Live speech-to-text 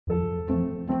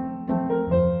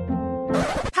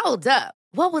Hold up.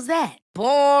 What was that?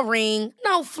 Boring.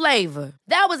 No flavor.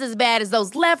 That was as bad as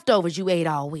those leftovers you ate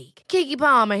all week. Keke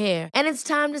Palmer here. And it's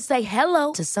time to say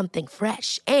hello to something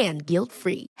fresh and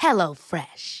guilt-free. Hello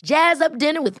Fresh. Jazz up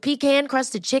dinner with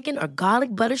pecan-crusted chicken or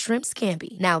garlic butter shrimp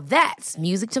scampi. Now that's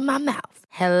music to my mouth.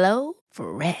 Hello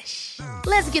Fresh.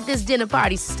 Let's get this dinner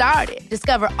party started.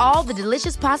 Discover all the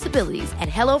delicious possibilities at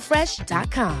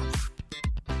hellofresh.com.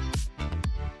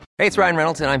 Hey, it's Ryan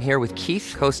Reynolds, and I'm here with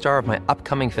Keith, co-star of my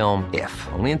upcoming film, If,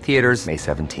 only in theaters May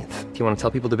 17th. Do you want to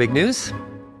tell people the big news?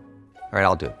 All right,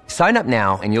 I'll do it. Sign up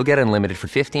now and you'll get unlimited for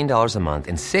 $15 a month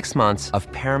and 6 months of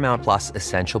Paramount Plus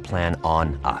Essential Plan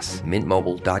on us.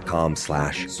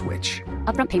 MintMobile.com/switch.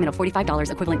 Upfront payment of $45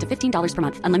 equivalent to $15 per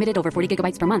month. Unlimited over 40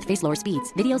 gigabytes per month. Face lower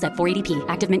speeds. Videos at 480p.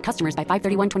 Active Mint customers by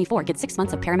 531.24 get 6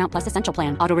 months of Paramount Plus Essential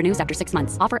Plan. Auto renews after 6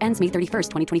 months. Offer ends May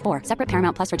 31st, 2024. Separate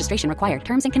Paramount Plus registration required.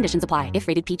 Terms and conditions apply if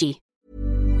rated PG.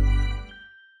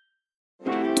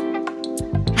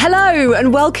 Hello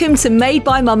and welcome to Made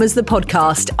by Mamas, the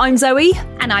podcast. I'm Zoe.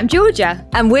 And I'm Georgia.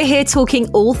 And we're here talking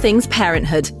all things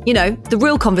parenthood. You know, the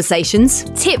real conversations.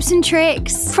 Tips and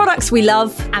tricks. Products we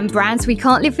love. And brands we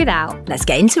can't live without. Let's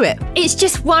get into it. It's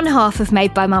just one half of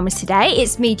Made by Mamas today.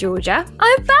 It's me, Georgia.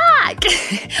 I'm back!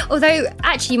 Although,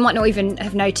 actually, you might not even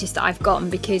have noticed that I've gone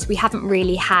because we haven't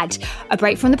really had a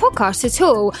break from the podcast at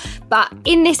all. But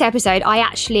in this episode,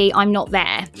 I'm not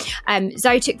there.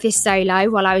 Zoe took this solo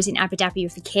while I was in Abu Dhabi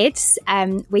with the kids.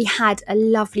 We had a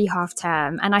lovely half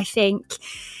term, and I think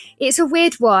it's a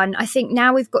weird one. I think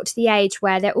now we've got to the age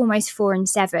where they're almost 4 and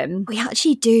 7. We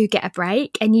actually do get a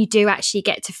break, and you do actually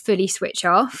get to fully switch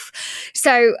off.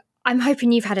 So I'm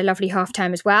hoping you've had a lovely half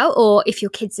term as well, or if your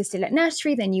kids are still at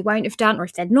nursery, then you won't have done, or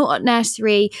if they're not at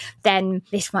nursery, then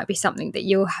this might be something that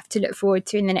you'll have to look forward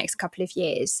to in the next couple of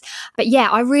years. But yeah,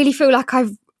 I really feel like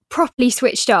I've properly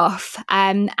switched off,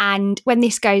 and when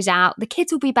this goes out, the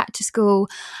kids will be back to school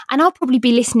and I'll probably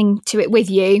be listening to it with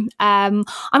you. I'm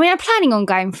planning on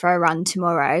going for a run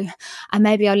tomorrow and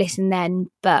maybe I'll listen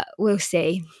then, but we'll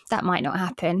see. That might not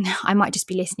happen. I might just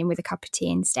be listening with a cup of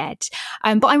tea instead,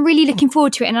 but I'm really looking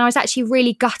forward to it, and I was actually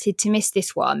really gutted to miss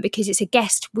this one because it's a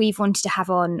guest we've wanted to have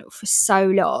on for so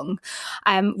long.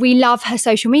 We love her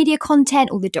social media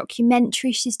content, all the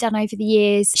documentaries she's done over the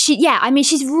years.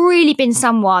 She's really been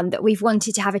someone that we've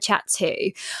wanted to have a chat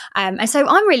to. And so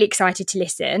I'm really excited to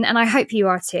listen, and I hope you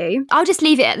are too. I'll just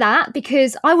leave it at that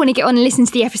because I want to get on and listen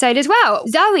to the episode as well.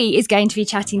 Zoe is going to be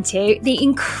chatting to the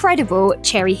incredible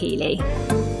Cherry Healey.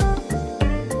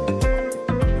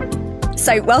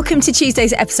 So welcome to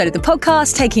Tuesday's episode of the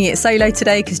podcast, taking it solo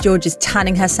today because George is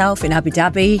tanning herself in Abu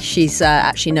Dhabi. She's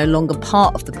actually no longer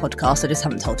part of the podcast. I just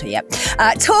haven't told her yet.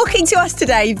 Talking to us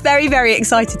today, very, very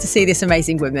excited to see this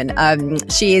amazing woman.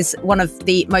 She is one of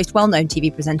the most well-known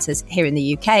TV presenters here in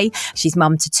the UK. She's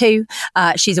mum to 2.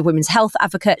 She's a women's health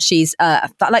advocate. She's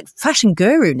like fashion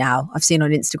guru now. I've seen on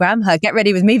Instagram her Get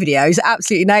Ready With Me videos.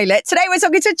 Absolutely nail it. Today we're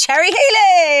talking to Cherry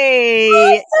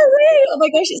Healey. Oh my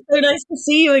gosh, it's so nice to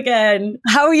see you again.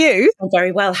 How are you? I'm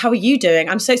very well. How are you doing?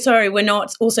 I'm so sorry we're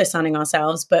not also sunning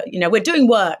ourselves, but we're doing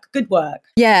work, good work.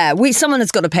 Yeah, someone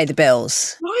has got to pay the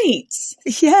bills. Right.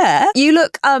 Yeah. You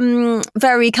look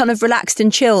very kind of relaxed and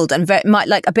chilled and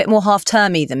like a bit more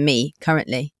half-termy than me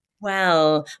currently.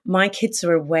 Well, my kids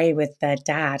are away with their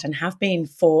dad and have been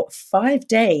for 5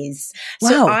 days. Wow.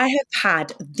 So I have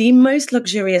had the most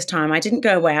luxurious time. I didn't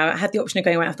go away. I had the option of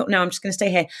going away. I thought, no, I'm just going to stay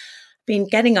here. Been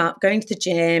getting up, going to the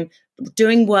gym,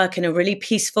 doing work in a really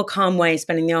peaceful, calm way,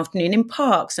 spending the afternoon in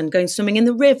parks and going swimming in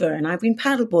the river. And I've been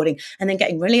paddleboarding and then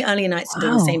getting really early nights and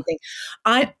doing the same thing.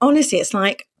 Honestly, it's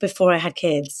like before I had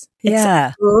kids.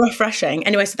 It's refreshing.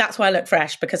 Anyway, so that's why I look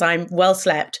fresh, because I'm well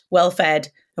slept, well fed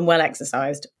and well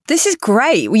exercised. This is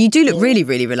great. Well, you do look really,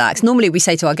 really relaxed. Normally we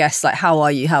say to our guests, like, how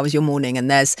are you? How was your morning? And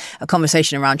there's a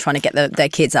conversation around trying to get their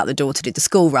kids out the door to do the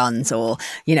school runs, or,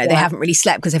 they haven't really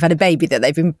slept because they've had a baby that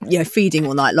they've been feeding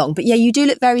all night long. But yeah, you do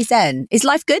look very zen. Is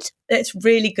life good? It's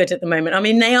really good at the moment. I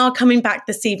mean, they are coming back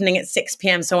this evening at 6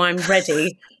 p.m, so I'm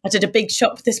ready. I did a big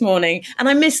shop this morning and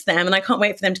I miss them and I can't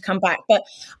wait for them to come back. But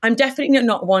I'm definitely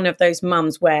not one of those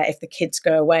mums where if the kids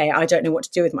go away, I don't know what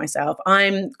to do with myself.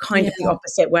 I'm kind of the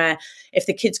opposite, where if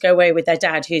the kids go away with their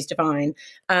dad, who's divine,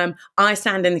 I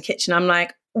stand in the kitchen. I'm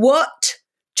like, what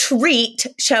treat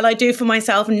shall I do for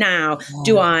myself now? Oh.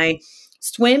 Do I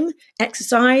swim,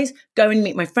 exercise, go and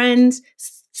meet my friends,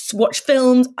 watch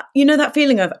films? You know that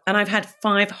feeling of, and I've had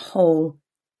 5 whole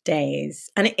days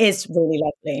and it is really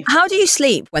lovely. How do you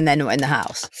sleep when they're not in the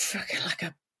house? Fucking like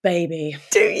a baby.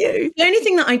 Do you? The only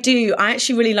thing that I do, I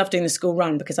actually really love doing the school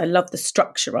run because I love the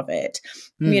structure of it.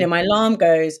 My alarm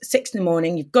goes 6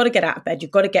 a.m. You've got to get out of bed.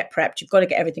 You've got to get prepped. You've got to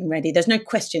get everything ready. There's no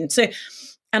question. So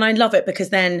And I love it because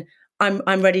then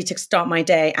I'm ready to start my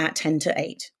day at 10 to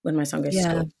 8 when my son goes to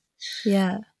school.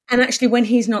 Yeah. And actually, when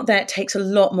he's not there, it takes a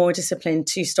lot more discipline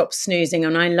to stop snoozing.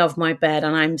 And I love my bed,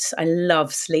 and I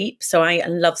love sleep. So I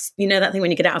love, you know, that thing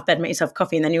when you get out of bed, make yourself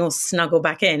coffee, and then you all snuggle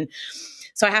back in.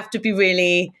 So I have to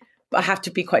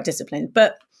be quite disciplined.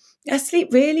 But I sleep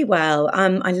really well.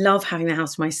 I love having the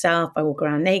house to myself. I walk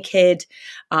around naked.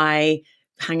 I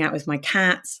hang out with my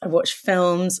cats. I watch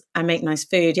films. I make nice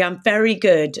food. Yeah, I'm very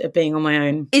good at being on my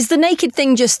own. Is the naked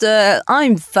thing just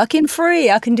I'm fucking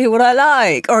free, I can do what I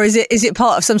like? Or is it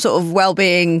part of some sort of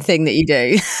well-being thing that you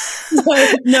do?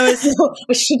 No, it's not.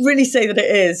 I should really say that it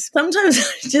is. Sometimes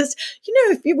I just,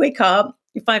 if you wake up,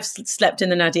 if I've slept in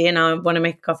the nuddy and I want to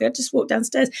make a coffee, I just walk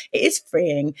downstairs. It is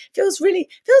freeing. Feels really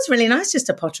nice just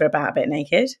to potter about a bit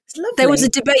naked. It's lovely.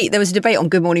 There was a debate on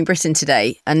Good Morning Britain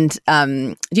today, and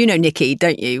you know Nikki,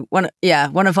 don't you? One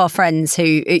of our friends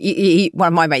who, one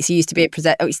of my mates, he used to be a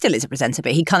presenter. Oh, he still is a presenter,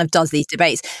 but he kind of does these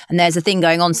debates. And there's a thing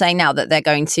going on saying now that they're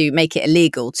going to make it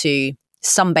illegal to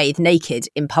sunbathe naked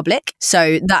in public,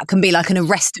 so that can be like an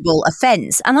arrestable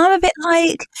offence. And I'm a bit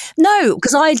like, no,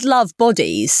 because I love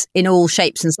bodies in all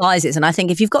shapes and sizes, and I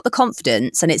think if you've got the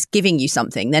confidence and it's giving you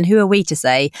something, then who are we to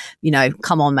say,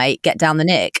 come on mate, get down the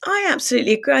nick? I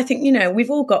absolutely agree. I think we've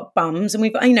all got bums, and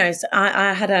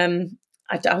I had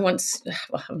I once,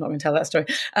 well, I'm not going to tell that story.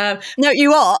 No,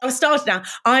 you are. I started now.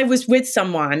 I was with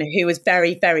someone who was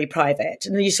very, very private,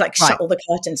 and they used to shut all the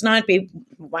curtains, and I'd be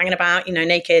wanging about,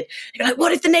 naked. They'd be like,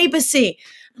 "What if the neighbours see?"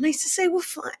 And I used to say, "Well,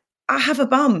 fine. I have a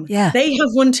bum. Yeah, they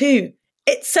have one too."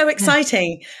 It's so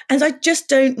exciting. Yeah. And I just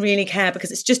don't really care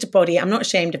because it's just a body. I'm not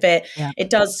ashamed of it. Yeah.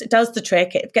 It does the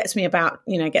trick. It gets me about,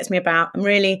 I'm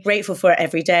really grateful for it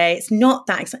every day. It's not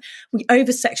that exciting. We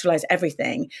over-sexualize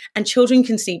everything, and children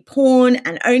can see porn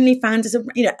and OnlyFans,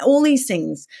 all these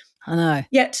things. I know.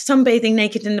 Yet sunbathing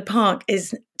naked in the park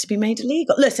is to be made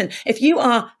illegal. Listen, if you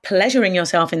are pleasuring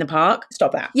yourself in the park,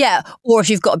 stop that. Yeah. Or if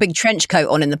you've got a big trench coat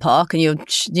on in the park and you're,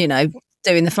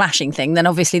 doing the flashing thing, then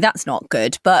obviously that's not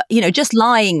good. But, just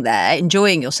lying there,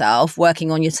 enjoying yourself,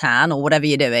 working on your tan or whatever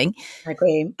you're doing. I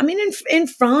agree. I mean, in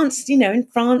France, in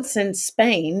France and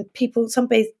Spain, people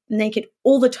sunbathe naked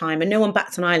all the time and no one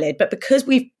bats an eyelid. But because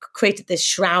we've created this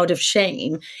shroud of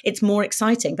shame, it's more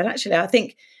exciting. But actually, I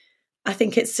think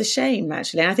it's a shame,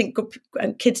 actually. And I think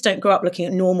kids don't grow up looking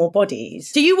at normal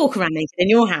bodies. Do you walk around naked in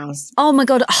your house? Oh, my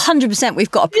God, 100%. We've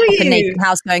got a proper naked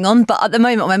house going on. But at the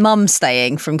moment, my mum's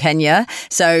staying from Kenya.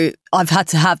 So I've had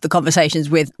to have the conversations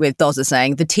with Dozza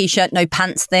saying the T-shirt, no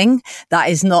pants thing, that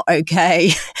is not okay.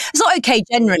 It's not okay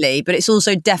generally, but it's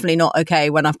also definitely not okay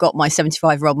when I've got my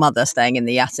 75-year-old mother staying in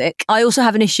the attic. I also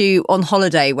have an issue on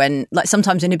holiday when,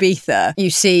 sometimes in Ibiza, you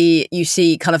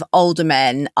see kind of older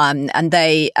men and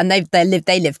they live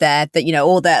there, that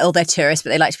all they're tourists, but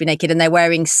they like to be naked, and they're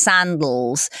wearing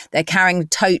sandals, they're carrying a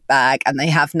tote bag, and they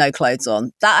have no clothes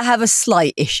on. That I have a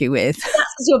slight issue with. That's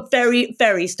because you're a very,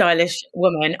 very stylish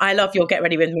woman. I love your Get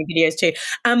Ready With Me videos too.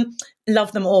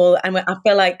 Love them all, and I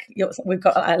feel like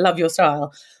I love your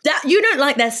style. That you don't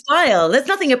like their style. That's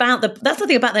nothing about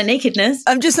their nakedness.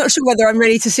 I'm just not sure whether I'm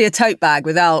ready to see a tote bag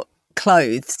without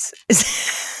clothes.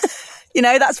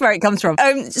 That's where it comes from.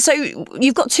 So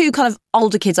you've got two kind of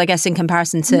older kids, I guess, in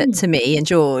comparison to me and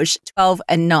George, 12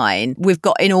 and 9. We've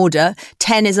got in order,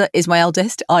 10 is my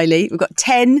eldest, Heiley. We've got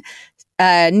 10,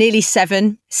 nearly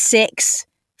 7, 6,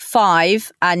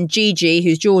 5, and Gigi,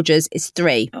 who's George's, is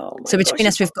 3. So between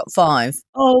us, we've got 5.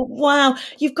 Oh, wow.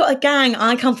 You've got a gang.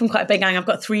 I come from quite a big gang. I've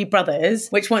got 3 brothers,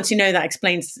 which once you know that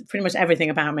explains pretty much everything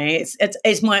about me.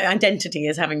 It's my identity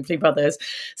as having 3 brothers.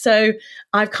 So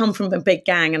I've come from a big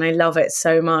gang and I love it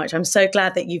so much. I'm so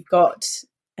glad that you've got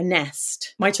a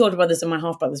nest. My 2 older brothers and my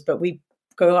half brothers, but we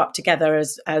grow up together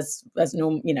as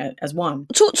normal, as one.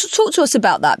 Talk to us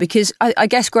about that, because I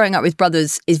guess growing up with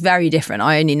brothers is very different.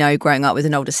 I only know growing up with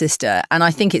an older sister, and I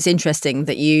think it's interesting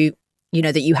that you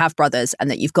have brothers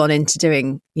and that you've gone into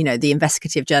doing, the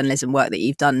investigative journalism work that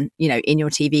you've done, in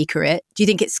your TV career. Do you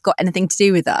think it's got anything to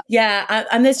do with that? Yeah,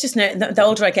 and there's just the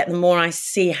older I get, the more I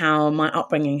see how my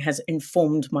upbringing has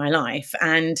informed my life,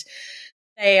 and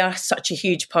they are such a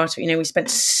huge part of it. We spent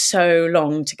so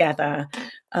long together.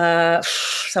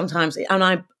 Sometimes, and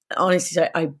I honestly,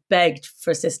 I begged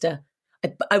for a sister.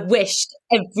 I wished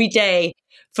every day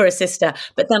for a sister.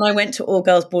 But then I went to all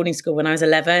girls boarding school when I was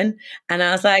 11, and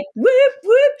I was like, whoop,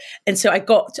 whoop. And so I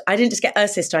didn't just get a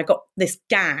sister, I got this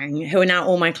gang who are now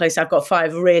all my close. I've got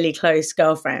 5 really close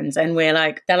girlfriends, and they're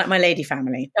like my lady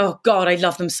family. Oh God, I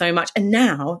love them so much. And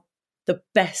now the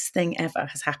best thing ever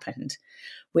has happened,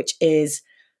 which is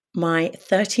my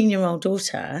 13-year-old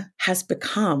daughter has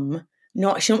become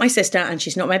she's not my sister and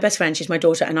she's not my best friend. She's my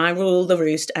daughter and I rule the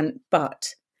roost.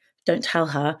 But don't tell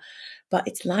her. But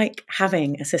it's like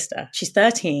having a sister. She's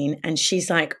 13 and she's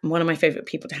like one of my favorite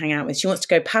people to hang out with. She wants to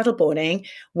go paddleboarding,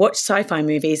 watch sci-fi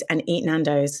movies and eat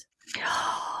Nando's.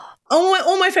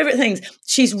 All my favorite things.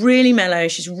 She's really mellow.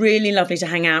 She's really lovely to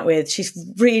hang out with. She's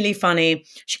really funny.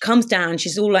 She comes down.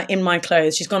 She's all like in my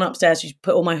clothes. She's gone upstairs. She's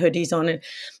put all my hoodies on. And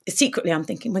secretly, I'm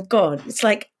thinking, my God,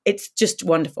 it's just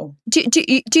wonderful. Do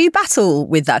you battle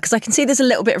with that? Because I can see there's a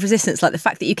little bit of resistance, like the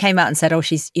fact that you came out and said, oh,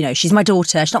 she's my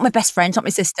daughter. She's not my best friend. She's not my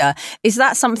sister. Is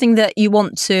that something that you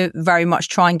want to very much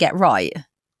try and get right?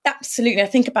 Absolutely. I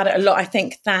think about it a lot. I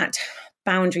think that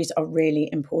boundaries are really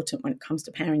important when it comes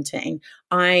to parenting.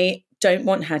 I don't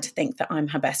want her to think that I'm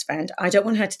her best friend. I don't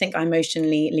want her to think I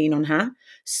emotionally lean on her,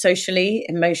 socially,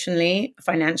 emotionally,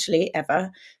 financially,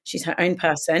 ever. She's her own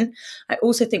person. I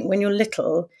also think when you're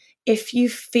little, if you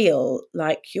feel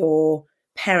like your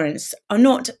parents are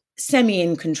not semi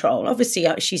in control, obviously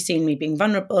she's seen me being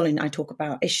vulnerable and I talk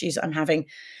about issues I'm having,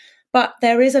 but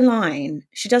there is a line.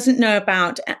 She doesn't know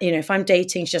about, if I'm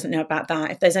dating, she doesn't know about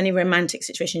that. If there's any romantic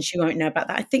situation, she won't know about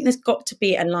that. I think there's got to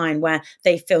be a line where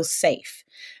they feel safe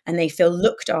and they feel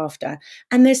looked after.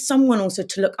 And there's someone also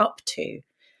to look up to,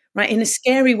 right? In a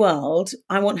scary world,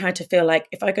 I want her to feel like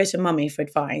if I go to mummy for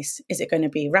advice, is it going to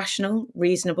be rational,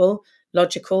 reasonable,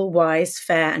 logical, wise,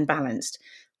 fair, and balanced?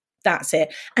 That's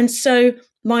it. And so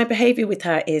my behavior with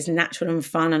her is natural and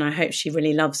fun. And I hope she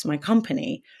really loves my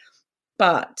company.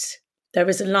 But there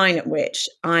is a line at which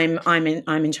I'm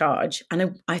in charge,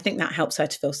 and I think that helps her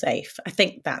to feel safe. I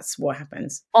think that's what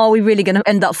happens. Are we really going to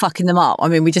end up fucking them up? I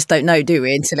mean, we just don't know, do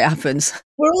we, until it happens?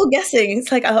 We're all guessing.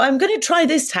 It's like, oh, I'm going to try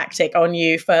this tactic on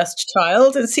you, first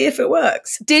child, and see if it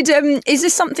works. Is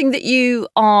this something that you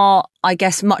are, I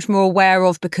guess, much more aware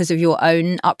of because of your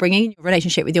own upbringing, your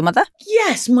relationship with your mother?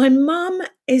 Yes, my mum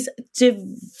is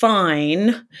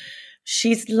divine.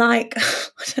 She's like,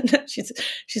 I don't know,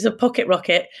 she's a pocket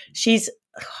rocket. She's,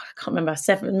 I can't remember,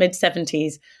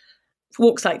 mid-70s,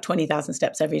 walks like 20,000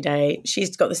 steps every day.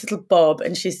 She's got this little bob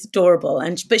and she's adorable.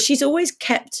 But she's always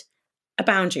kept a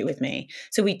boundary with me.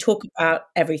 So we talk about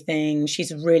everything.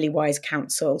 She's a really wise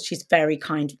counsel. She's very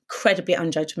kind, incredibly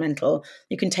unjudgmental.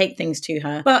 You can take things to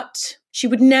her. But she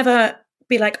would never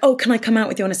be like, oh, can I come out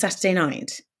with you on a Saturday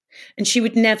night? And she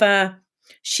would never...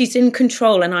 She's in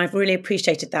control, and I've really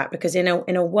appreciated that because in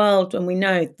a world when we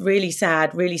know really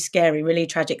sad, really scary, really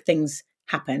tragic things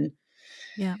happen,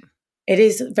 it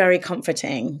is very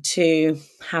comforting to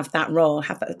have that role,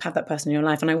 have that person in your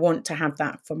life, and I want to have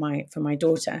that for my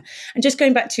daughter. And just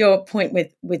going back to your point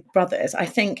with brothers, I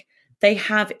think they've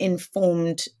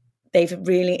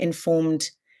really informed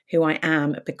who I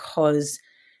am, because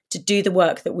to do the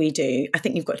work that we do, I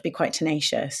think you've got to be quite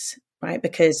tenacious. Right?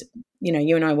 Because,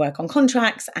 you and I work on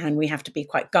contracts and we have to be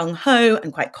quite gung-ho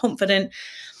and quite confident.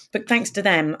 But thanks to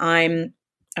them, I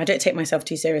don't take myself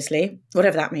too seriously,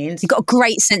 whatever that means. You've got a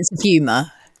great sense of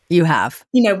humour. You have.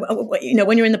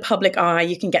 When you're in the public eye,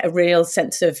 you can get a real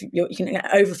sense of, you can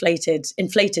get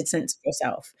inflated sense of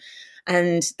yourself.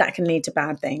 And that can lead to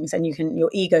bad things, and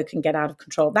your ego can get out of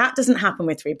control. That doesn't happen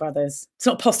with three brothers. It's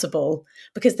not possible,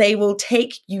 because they will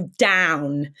take you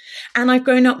down. And I've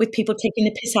grown up with people taking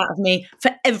the piss out of me for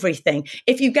everything.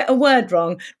 If you get a word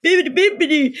wrong,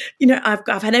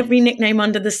 I've had every nickname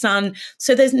under the sun.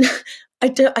 So I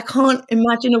can't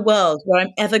imagine a world where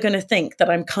I'm ever going to think that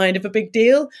I'm kind of a big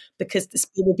deal, because this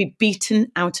will be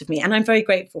beaten out of me. And I'm very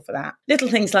grateful for that. Little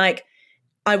things like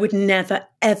I would never,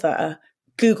 ever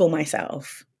Google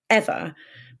myself ever,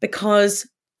 because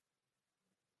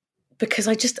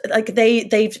I just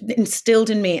they've instilled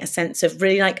in me a sense of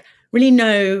really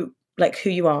know who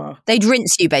you are. They'd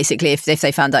rinse you basically if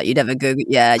they found out you'd ever Google.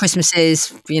 Yeah,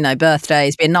 Christmases,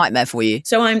 birthdays, be a nightmare for you.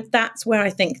 So that's where I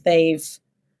think they've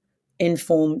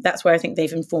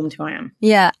informed who I am.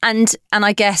 Yeah, and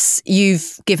I guess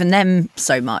you've given them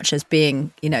so much as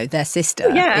being, their sister.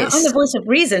 Yeah, I'm the voice of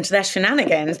reason to their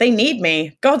shenanigans. They need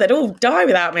me. God, they'd all die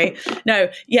without me. No,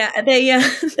 yeah,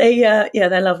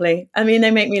 they're lovely. I mean, they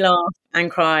make me laugh and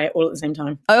cry all at the same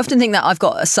time. I often think that I've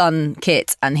got a son,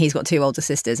 Kit, and he's got two older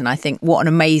sisters, and I think what an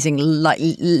amazingly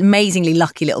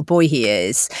lucky little boy he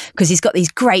is, because he's got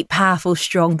these great, powerful,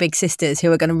 strong, big sisters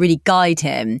who are going to really guide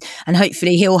him, and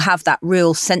hopefully he'll have that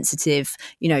real sensitive,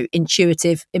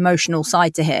 intuitive, emotional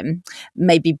side to him,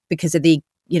 maybe because of the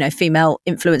female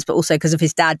influence, but also because of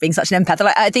his dad being such an empath.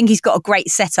 I think he's got a great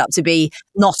setup to be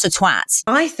not a twat.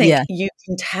 I think you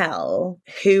can tell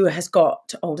who has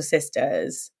got older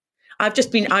sisters. I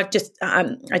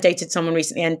dated someone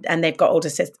recently, and they've got an older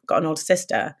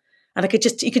sister, and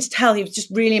you could tell he was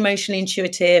just really emotionally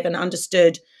intuitive and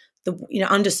understood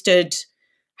understood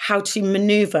how to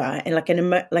maneuver in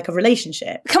like a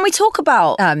relationship. Can we talk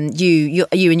about you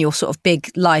and your sort of big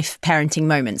life parenting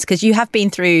moments? Because you have been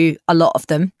through a lot of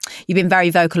them. You've been very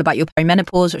vocal about your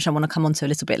perimenopause, which I want to come on to a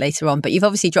little bit later on. But you've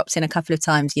obviously dropped in a couple of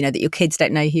times, that your kids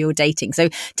don't know who you're dating. So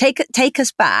take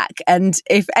us back, and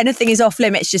if anything is off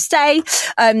limits, just say.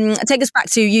 Take us back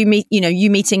to you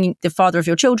meeting the father of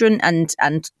your children, and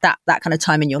that kind of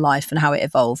time in your life and how it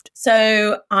evolved.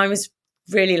 So I was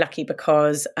really lucky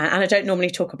because, and I don't normally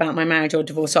talk about my marriage or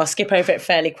divorce, so I'll skip over it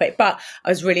fairly quick, but I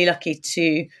was really lucky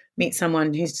to meet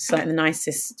someone who's just like the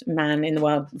nicest man in the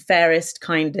world, fairest,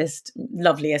 kindest,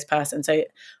 loveliest person. So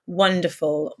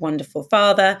wonderful, wonderful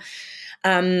father.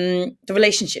 The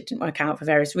relationship didn't work out for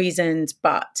various reasons,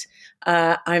 but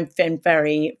I've been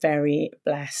very, very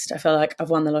blessed. I feel like I've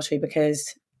won the lottery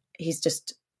because he's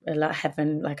just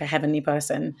like a heavenly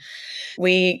person.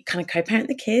 We kind of co-parent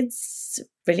the kids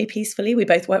really peacefully. We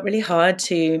both work really hard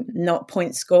to not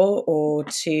point score or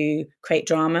to create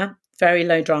drama. Very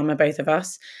low drama, both of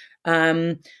us.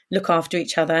 Look after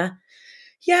each other.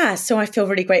 Yeah, so I feel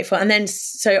really grateful. And then,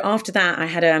 so after that, I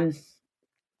had a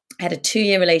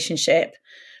 2-year relationship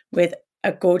with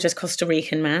a gorgeous Costa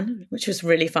Rican man, which was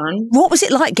really fun. What was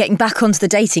it like getting back onto the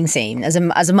dating scene as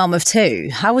a mum of 2?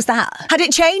 How was that? Had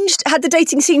it changed? Had the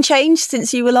dating scene changed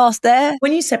since you were last there?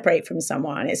 When you separate from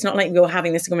someone, it's not like you're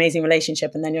having this amazing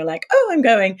relationship and then you're like, oh, I'm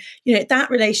going.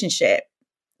 That relationship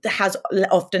has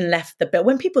often left the bill.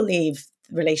 When people leave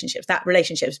relationships, that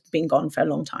relationship's been gone for a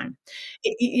long time.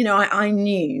 I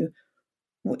knew,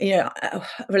 when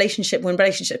relationships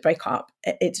break up,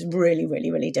 it's really,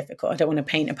 really, really difficult. I don't want to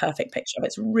paint a perfect picture of it.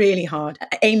 It's really hard.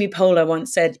 Amy Poehler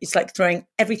once said, it's like throwing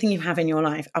everything you have in your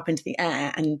life up into the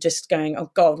air and just going,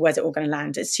 oh God, where's it all going to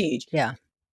land? It's huge. Yeah.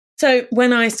 So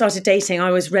when I started dating,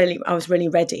 I was really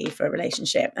ready for a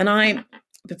relationship. And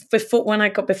before I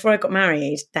got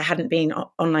married, there hadn't been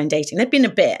online dating. There'd been a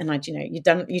bit, and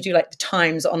you do like the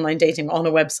Times online dating on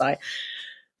a website.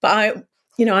 But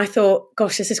I thought,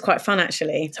 gosh, this is quite fun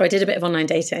actually. So I did a bit of online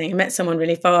dating. I met someone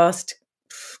really fast,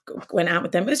 went out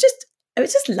with them. It was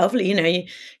just lovely.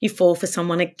 You fall for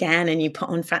someone again, and you put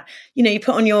on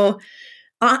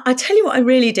I tell you what I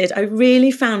really did. I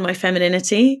really found my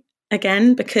femininity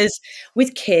again, because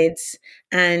with kids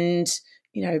and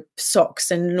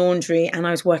socks and laundry, and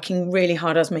I was working really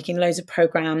hard. I was making loads of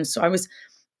programs. So I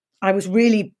was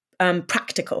really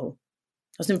practical.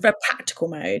 I was in a very practical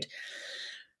mode.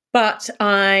 But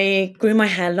I grew my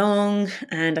hair long,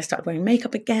 and I started wearing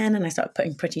makeup again, and I started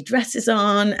putting pretty dresses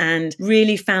on, and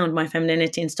really found my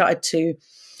femininity and started to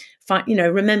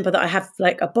remember that I have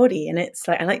like a body, and it's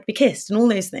like I like to be kissed and all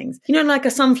those things. Like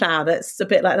a sunflower that's a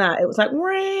bit like that. It was like,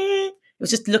 it was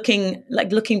just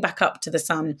looking back up to the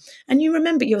sun, and you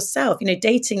remember yourself.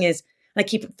 Dating is, I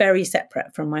keep it very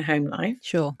separate from my home life.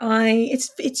 Sure.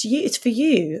 It's for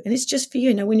you, and it's just for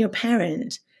you. When you're a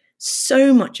parent,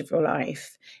 so much of your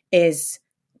life is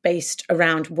based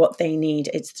around what they need.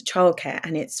 It's the childcare,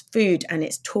 and it's food, and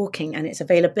it's talking, and it's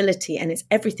availability, and it's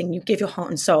everything. You give your heart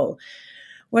and soul.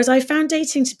 Whereas I found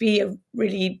dating to be a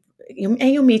really,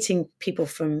 you're meeting people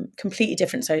from completely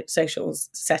different social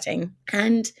setting,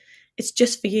 and it's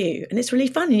just for you, and it's really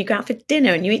fun. And you go out for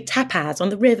dinner and you eat tapas on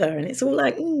the river, and it's all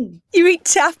like, You eat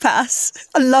tapas.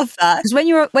 I love that. Because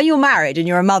when you're married and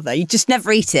you're a mother, you just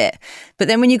never eat it. But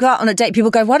then when you go out on a date,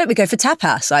 people go, why don't we go for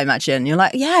tapas, I imagine. You're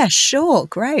like, yeah, sure,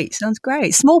 great, sounds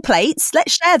great. Small plates,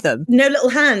 let's share them. No little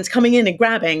hands coming in and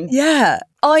grabbing. Yeah.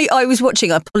 I was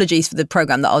watching, apologies for the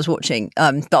programme that I was watching,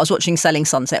 Selling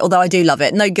Sunset, although I do love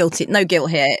it. No guilt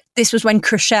here. This was when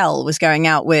Chriselle was going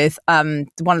out with one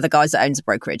of the guys that owns a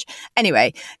brokerage.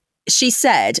 Anyway, she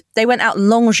said they went out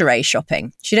lingerie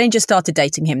shopping. She'd only just started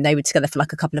dating him. They were together for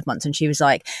like a couple of months, and she was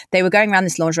like, they were going around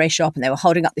this lingerie shop and they were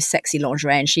holding up this sexy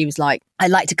lingerie, and she was like, I'd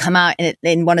like to come out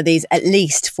in one of these at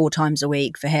least 4 times a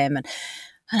week for him. And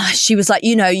she was like,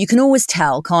 you can always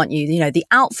tell, can't you? The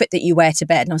outfit that you wear to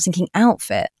bed. And I was thinking,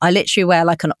 outfit? I literally wear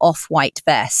like an off-white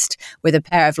vest with a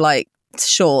pair of like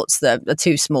shorts that are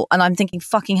too small. And I'm thinking,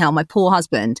 fucking hell, my poor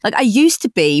husband. Like, I used to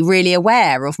be really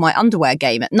aware of my underwear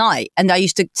game at night. And I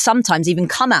used to sometimes even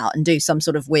come out and do some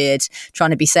sort of weird trying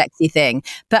to be sexy thing.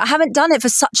 But I haven't done it for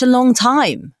such a long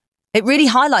time. It really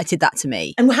highlighted that to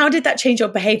me. And how did that change your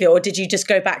behaviour, or did you just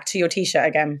go back to your T-shirt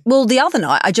again? Well, the other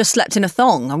night, I just slept in a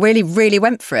thong. I really, really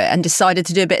went for it and decided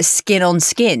to do a bit of skin on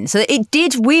skin. So it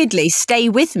did weirdly stay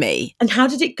with me. And how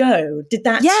did it go? Did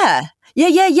that... Yeah.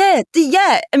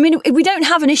 Yeah. I mean, we don't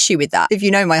have an issue with that. If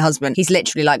you know my husband, he's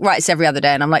literally like, right, it's every other day.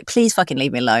 And I'm like, please fucking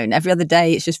leave me alone. Every other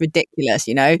day, it's just ridiculous,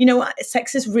 you know? You know what?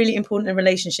 Sex is really important in a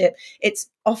relationship. It's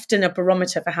often a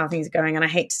barometer for how things are going. And I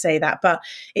hate to say that, but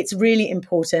it's really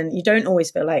important. You don't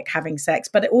always feel like having sex,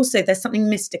 but also there's something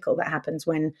mystical that happens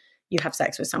when you have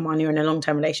sex with someone you're in a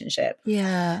long-term relationship.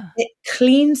 Yeah. It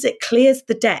clears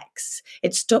the decks.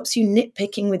 It stops you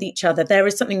nitpicking with each other. There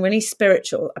is something really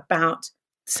spiritual about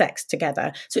sex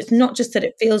together. So it's not just that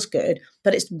it feels good,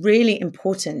 but it's really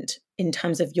important in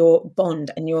terms of your bond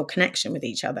and your connection with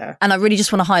each other. And I really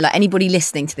just want to highlight anybody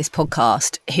listening to this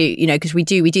podcast who, you know, because we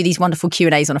do these wonderful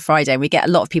Q&As on a Friday, and we get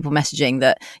a lot of people messaging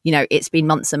that, you know, it's been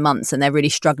months and months and they're really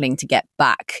struggling to get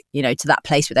back, you know, to that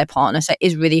place with their partner. So it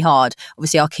is really hard.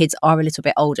 Obviously, our kids are a little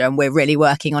bit older and we're really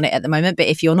working on it at the moment. But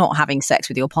if you're not having sex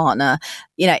with your partner,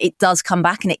 you know, it does come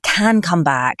back, and it can come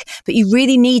back. But you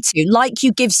really need to, like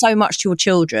you give so much to your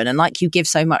children and like you give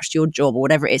so much to your job or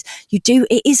whatever it is,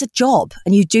 it is a job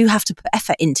and you do have to put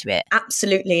effort into it.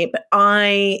 Absolutely. But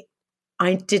I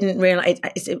didn't realize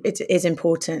it is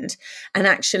important. And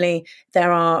actually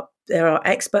there are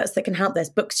experts that can help. There's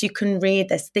books you can read,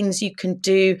 there's things you can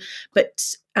do, but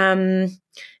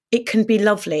it can be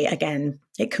lovely again.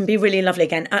 It can be really lovely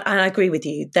again. And I agree with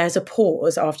you. There's a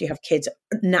pause after you have kids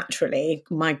naturally.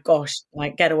 My gosh,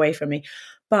 like, get away from me.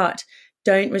 But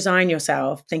don't resign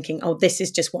yourself thinking, oh, this is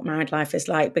just what married life is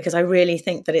like, because I really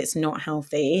think that it's not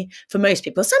healthy for most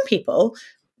people. Some people,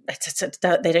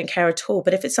 they don't care at all.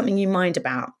 But if it's something you mind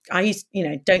about,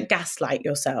 don't gaslight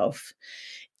yourself.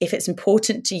 If it's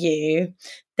important to you,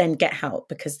 then get help,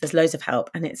 because there's loads of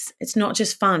help, and it's not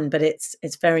just fun, but it's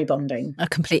very bonding. I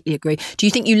completely agree. Do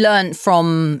you think you learned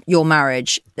from your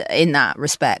marriage in that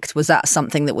respect? Was that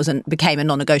something that became a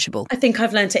non-negotiable? I think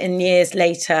I've learned it in years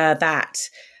later that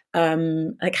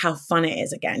like how fun it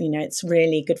is again. You know, it's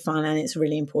really good fun and it's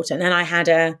really important. And I had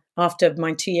after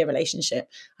my 2-year relationship,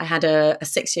 I had a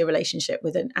 6-year relationship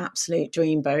with an absolute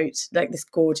dreamboat, like this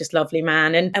gorgeous, lovely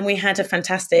man. And we had a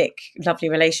fantastic, lovely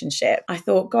relationship. I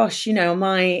thought, gosh, you know,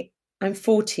 I'm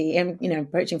 40, I'm, you know,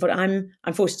 approaching 40.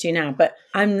 I'm 42 now, but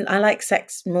I like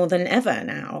sex more than ever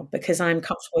now, because I'm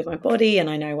comfortable with my body and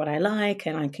I know what I like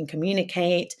and I can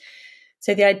communicate.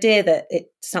 So the idea that it's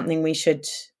something we should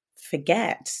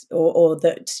forget, or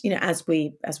that, you know, as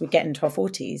we get into our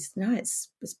 40s, no, it's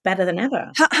better than ever.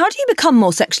 How do you become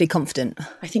more sexually confident?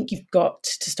 I think you've got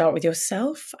to start with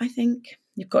yourself. I think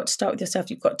you've got to start with yourself.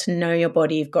 You've got to know your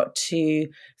body. You've got to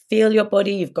feel your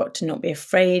body. You've got to not be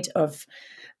afraid of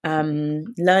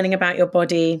learning about your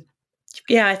body.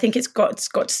 Yeah, I think it's got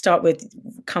to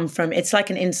come from, it's like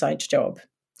an inside job,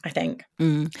 I think.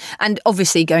 And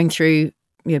obviously going through,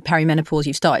 you know, perimenopause,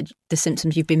 you've started the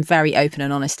symptoms, you've been very open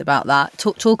and honest about that.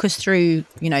 Talk us through,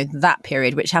 you know, that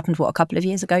period, which happened, a couple of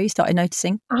years ago, you started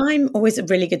noticing? I'm always a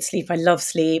really good sleep. I love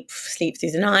sleep through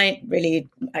the night. Really,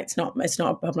 it's not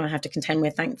a problem I have to contend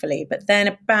with, thankfully. But then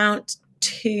about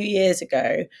 2 years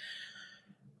ago,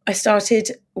 I started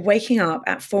waking up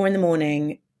at 4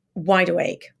 a.m, wide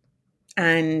awake,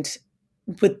 and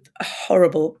with a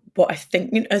horrible, what I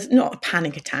think, you know, not a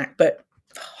panic attack, but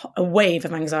a wave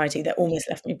of anxiety that almost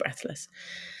left me breathless.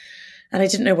 And I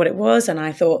didn't know what it was. And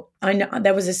I thought, I know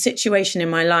there was a situation in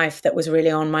my life that was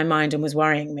really on my mind and was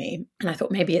worrying me. And I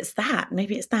thought, maybe it's that. And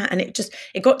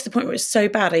it got to the point where it was so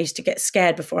bad, I used to get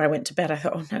scared before I went to bed. I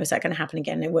thought, oh no, is that going to happen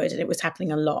again? It would. And it was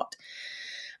happening a lot.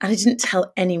 And I didn't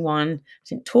tell anyone, I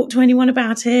didn't talk to anyone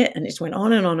about it. And it just went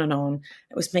on and on and on.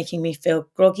 It was making me feel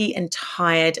groggy and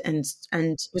tired, and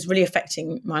was really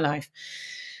affecting my life.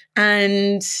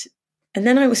 And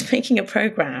then I was making a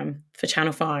program for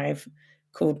Channel 5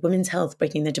 called Women's Health,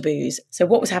 Breaking the Taboos. So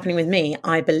what was happening with me,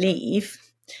 I believe,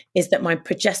 is that my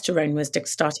progesterone was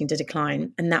starting to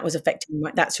decline, and that was affecting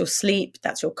that's your sleep,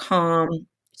 that's your calm,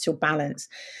 it's your balance.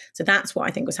 So that's what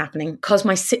I think was happening, because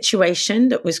my situation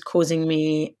that was causing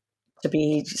me to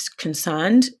be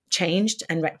concerned changed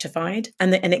and rectified,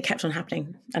 and it kept on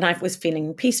happening. And I was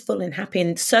feeling peaceful and happy,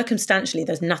 and circumstantially,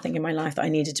 there's nothing in my life that I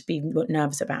needed to be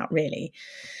nervous about, really.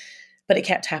 But it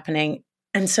kept happening.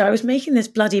 And so I was making this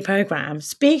bloody program,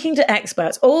 speaking to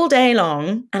experts all day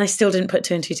long, and I still didn't put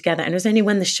 2 and 2 together. And it was only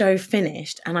when the show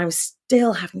finished and I was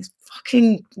still having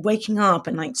fucking waking up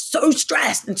and like so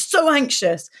stressed and so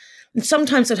anxious. And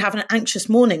sometimes I'd have an anxious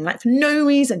morning, like for no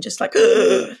reason, just like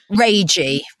ugh.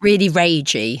 Ragey, really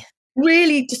ragey.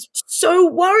 Really just so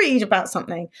worried about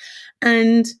something.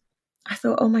 And I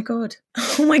thought, oh my God.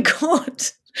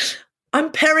 I'm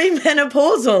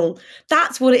perimenopausal.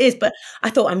 That's what it is. But I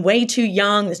thought, I'm way too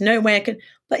young. There's no way I can.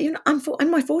 But you know, I'm in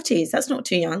my 40s. That's not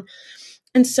too young.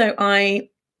 And so I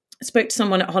spoke to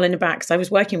someone at Holland & Back because I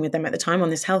was working with them at the time on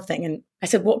this health thing. And I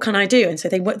said, what can I do? And so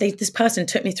this person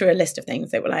took me through a list of things.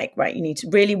 They were like, right, you need to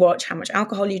really watch how much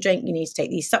alcohol you drink. You need to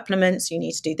take these supplements. You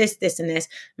need to do this, this, and this,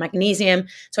 magnesium.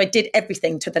 So I did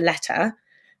everything to the letter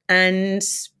and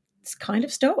it's kind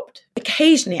of stopped.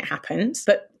 Occasionally it happens,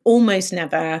 but almost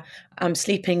never. I'm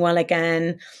sleeping well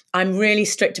again. I'm really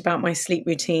strict about my sleep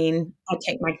routine. I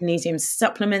take magnesium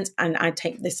supplements and I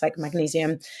take this like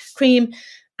magnesium cream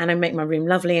and I make my room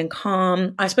lovely and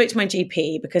calm. I spoke to my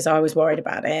GP because I was worried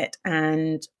about it.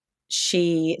 And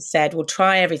she said, well,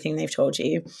 try everything they've told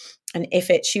you. And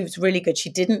she was really good. She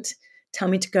didn't tell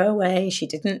me to go away. She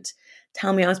didn't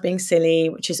tell me I was being silly,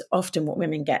 which is often what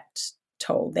women get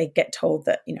told. They get told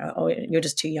that, oh, you're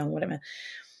just too young, whatever.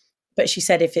 But she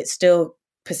said, if it's still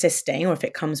persisting or if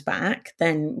it comes back,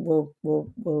 then we'll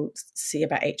see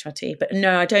about HRT. But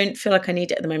no, I don't feel like I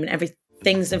need it at the moment.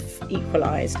 Things have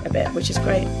equalised a bit, which is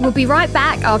great. We'll be right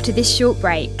back after this short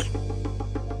break.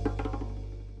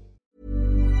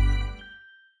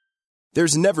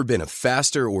 There's never been a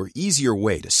faster or easier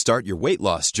way to start your weight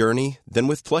loss journey than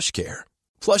with PlushCare.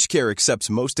 PlushCare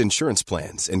accepts most insurance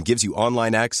plans and gives you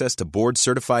online access to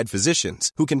board-certified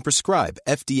physicians who can prescribe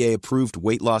FDA-approved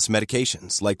weight loss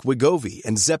medications like Wegovy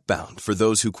and Zepbound for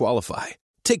those who qualify.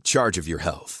 Take charge of your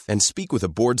health and speak with a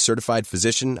board-certified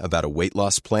physician about a weight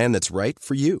loss plan that's right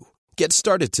for you. Get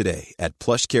started today at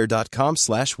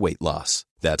plushcare.com/weight-loss.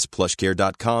 That's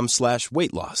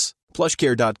plushcare.com/weight-loss.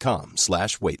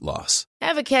 plushcare.com/weight-loss.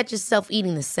 Ever catch yourself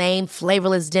eating the same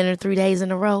flavorless dinner 3 days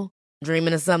in a row?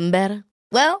 Dreaming of something better?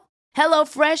 Well,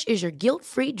 HelloFresh is your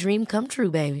guilt-free dream come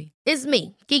true, baby. It's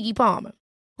me, Keke Palmer.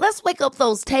 Let's wake up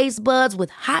those taste buds with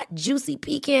hot, juicy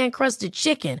pecan-crusted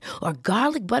chicken or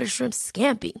garlic butter shrimp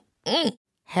scampi.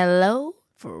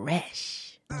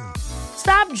 HelloFresh.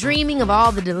 Stop dreaming of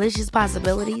all the delicious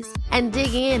possibilities and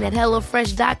dig in at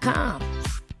HelloFresh.com.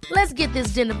 Let's get this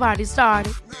dinner party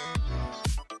started.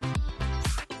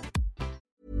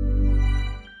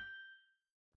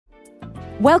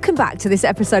 Welcome back to this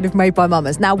episode of Made by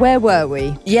Mamas. Now, where were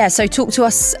we? Yeah, so talk to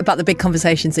us about the big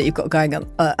conversations that you've got going on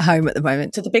at home at the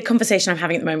moment. So the big conversation I'm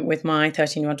having at the moment with my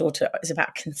 13-year-old daughter is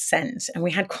about consent. And we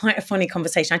had quite a funny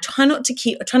conversation. I try not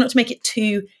to make it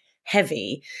too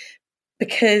heavy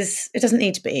because it doesn't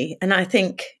need to be. And I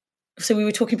think, so we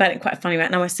were talking about it in quite a funny way.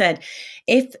 And I said,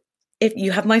 if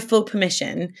you have my full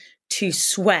permission to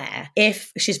swear,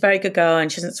 if she's a very good girl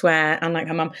and she doesn't swear, unlike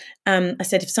her mum, I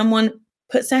said, if someone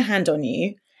puts their hand on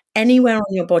you anywhere on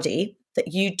your body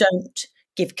that you don't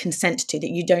give consent to, that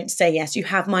you don't say yes, you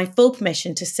have my full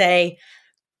permission to say,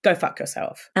 go fuck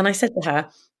yourself. And I said to her,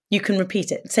 you can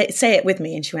repeat it. Say it with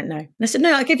me. And she went, no. And I said,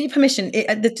 no, I give you permission.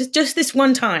 Just this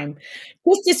one time.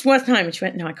 Just this one time. And she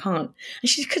went, no, I can't. And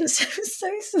she couldn't say it was so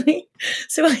sweet.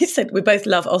 So I said, we both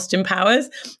love Austin Powers.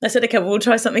 I said, okay, we'll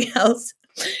try something else.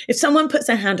 If someone puts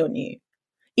their hand on you,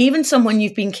 even someone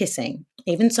you've been kissing,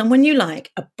 even someone you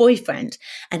like, a boyfriend,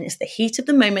 and it's the heat of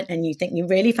the moment and you think you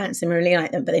really fancy them, really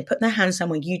like them, but they put their hand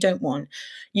somewhere you don't want,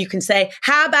 you can say,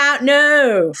 how about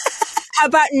no? How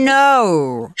about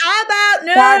no? How about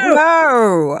no?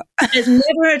 No. There's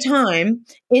never a time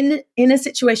in a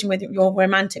situation where you're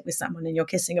romantic with someone and you're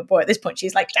kissing a boy. At this point,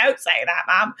 she's like, don't say that,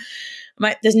 Mum.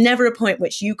 Like, there's never a point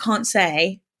which you can't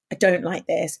say, I don't like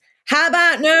this. How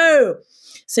about no?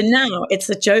 So now it's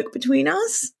a joke between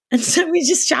us. And so we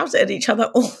just shout at each other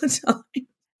all the time.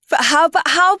 But how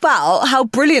about how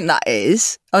brilliant that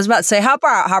is? I was about to say, how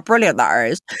about how brilliant that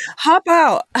is? How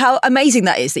about how amazing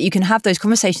that is that you can have those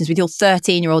conversations with your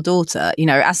 13-year-old daughter? You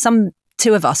know, as some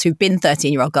two of us who've been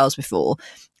 13-year-old girls before,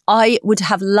 I would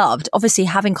have loved, obviously,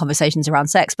 having conversations around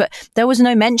sex, but there was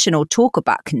no mention or talk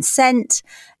about consent.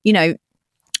 You know,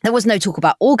 there was no talk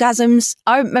about orgasms.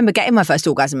 I remember getting my first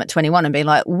orgasm at 21 and being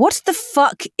like, what the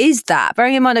fuck is that?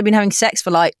 Bearing in mind, I've been having sex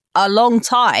for like a long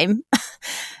time.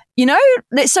 You know,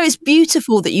 so it's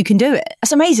beautiful that you can do it.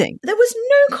 It's amazing. There was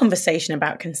no conversation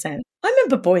about consent. I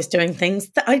remember boys doing things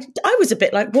that I was a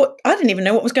bit like, what? I didn't even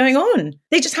know what was going on.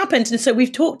 They just happened. And so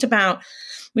we've talked about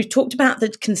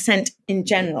the consent in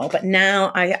general, but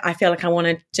now I feel like I want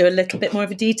to do a little bit more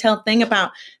of a detailed thing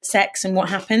about sex and what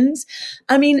happens.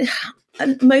 I mean,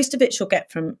 most of it she'll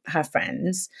get from her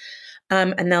friends.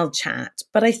 And they'll chat.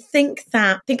 But I think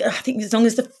as long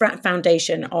as the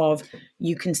foundation of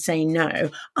you can say no,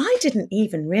 I didn't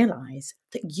even realise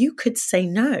that you could say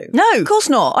no. No, of course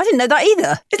not. I didn't know that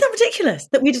either. Isn't that ridiculous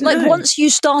that we didn't know? Like once you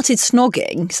started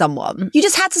snogging someone, you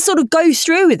just had to sort of go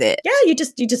through with it. Yeah, you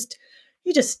just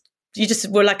you just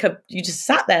were you just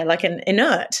sat there like an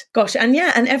inert. Gosh. And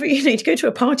yeah, and you'd go to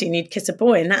a party and you'd kiss a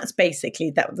boy, and that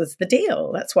was the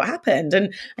deal. That's what happened.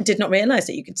 And I did not realise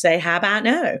that you could say, how about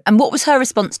no? And what was her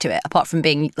response to it, apart from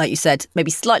being, like you said,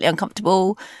 maybe slightly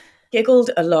uncomfortable?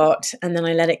 Giggled a lot, and then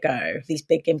I let it go. These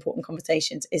big, important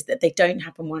conversations is that they don't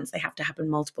happen once, they have to happen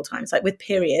multiple times. Like with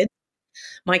periods,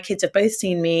 my kids have both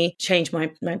seen me change my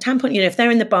tampon. If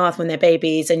they're in the bath when they're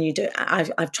babies, and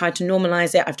I've tried to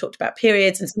normalize it. I've talked about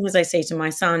periods, and sometimes I say to my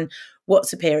son,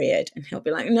 what's a period? And he'll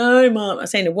be like, no, Mom. I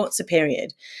say, no, what's a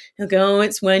period? He'll go, oh,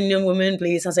 it's when a woman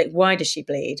bleeds. I was like, why does she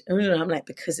bleed? Oh, no. I'm like,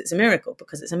 because it's a miracle,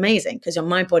 because it's amazing, because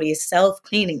my body is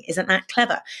self-cleaning. Isn't that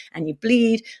clever? And you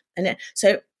bleed. And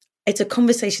so it's a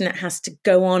conversation that has to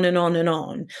go on and on and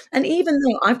on. And even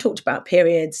though I've talked about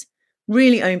periods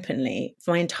really openly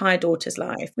for my entire daughter's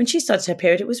life, when she started her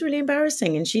period, it was really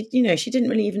embarrassing. And she didn't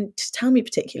really even tell me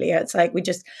particularly. It's like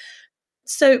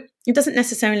so it doesn't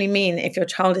necessarily mean that if your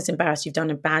child is embarrassed, you've done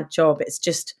a bad job.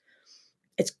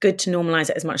 It's good to normalize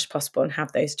it as much as possible and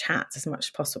have those chats as much as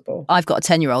possible. I've got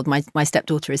a 10-year-old. My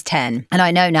stepdaughter is 10. And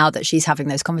I know now that she's having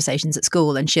those conversations at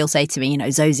school, and she'll say to me,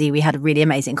 Zosie, we had a really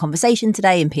amazing conversation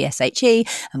today in PSHE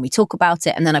and we talk about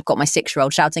it. And then I've got my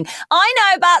 6-year-old shouting, I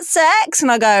know about sex.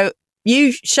 And I go,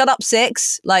 you shut up,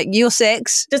 6. Like, you're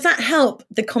 6. Does that help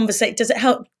the conversation? Does it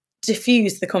help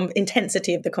diffuse the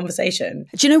intensity of the conversation?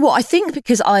 Do you know what? I think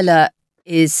because Isla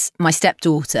is my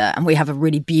stepdaughter and we have a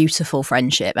really beautiful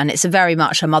friendship, and it's a very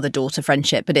much a mother-daughter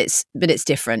friendship, but it's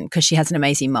different because she has an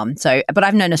amazing mum. So, but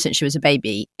I've known her since she was a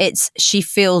baby. She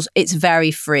feels it's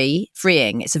very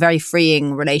freeing. It's a very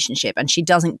freeing relationship, and she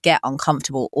doesn't get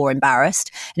uncomfortable or embarrassed.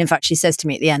 And in fact, she says to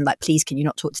me at the end, like, please, can you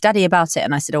not talk to Daddy about it?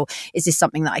 And I said, oh, is this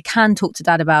something that I can talk to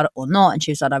Dad about or not? And she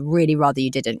was like, I'd really rather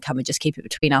you didn't. Can we just keep it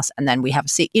between us? And then we have a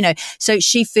seat, so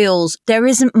she feels there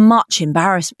isn't much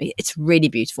embarrassment. It's really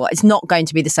beautiful. It's not going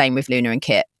to be the same with Luna and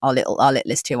Kit, our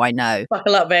littlest two, I know.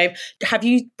 Buckle up, babe. Have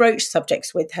you broached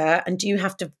subjects with her, and do you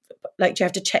have to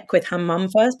check with her mum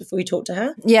first before you talk to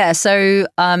her? Yeah, so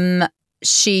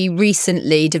she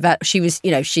recently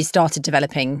she started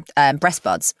developing breast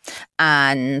buds,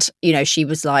 and she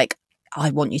was like, I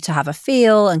want you to have a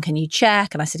feel, and can you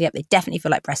check? And I said, yep, they definitely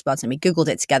feel like breast buds. And we Googled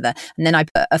it together. And then I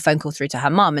put a phone call through to her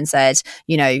mum and said,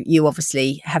 you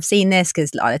obviously have seen this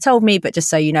because Lila told me, but just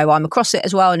so you know, I'm across it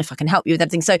as well. And if I can help you with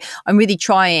everything. So I'm really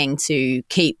trying to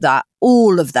keep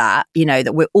all of that,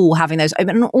 that we're all having those open.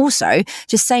 And also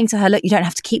just saying to her, look, you don't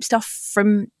have to keep stuff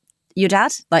from your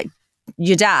dad. Like,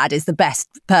 your dad is the best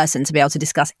person to be able to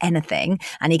discuss anything,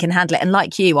 and he can handle it. And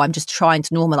like you, I'm just trying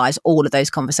to normalize all of those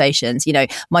conversations.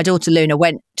 My daughter Luna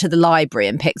went to the library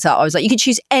and picked up, I was like, you can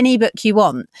choose any book you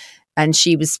want. And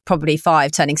she was probably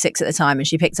 5, turning 6 at the time. And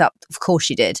she picked up, of course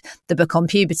she did, the book on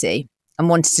puberty and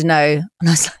wanted to know. And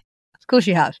I was like, of course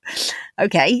you have.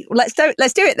 Okay, well, let's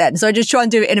do it then. So I just try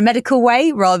and do it in a medical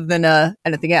way rather than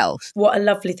anything else. What a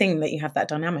lovely thing that you have that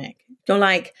dynamic. You're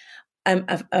like,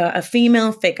 a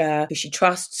female figure who she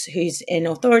trusts, who's in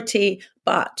authority,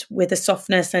 but with a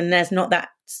softness, and there's not that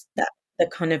the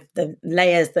kind of the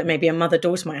layers that maybe a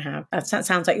mother-daughter might have. That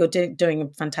sounds like you're doing a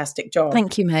fantastic job.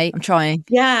 Thank you, mate. I'm trying.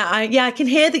 Yeah, I can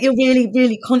hear that you're really,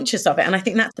 really conscious of it, and I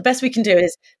think that's the best we can do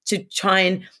is to try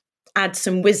and add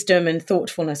some wisdom and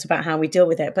thoughtfulness about how we deal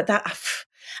with it. But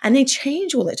and they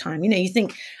change all the time. You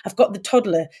think I've got the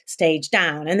toddler stage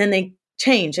down, and then they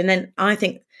change, and then I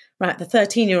think, right, the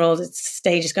 13-year-old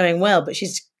stage is going well, but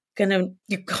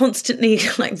you're constantly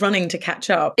like running to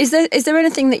catch up. Is there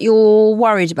anything that you're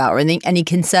worried about, or any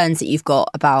concerns that you've got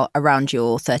around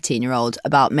your 13-year-old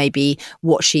about maybe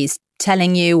what she's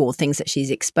telling you or things that she's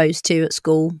exposed to at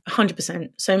school? 100%.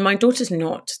 So my daughter's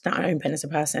not that open as a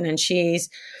person, and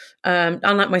she's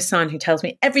unlike my son, who tells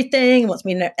me everything, wants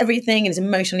me to know everything, and is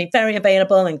emotionally very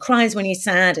available and cries when he's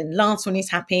sad and laughs when he's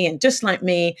happy, and just like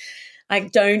me,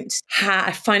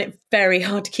 I find it very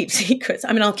hard to keep secrets.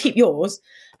 I mean, I'll keep yours,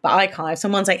 but I can't. If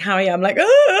someone's like, how are you? I'm like,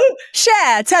 oh!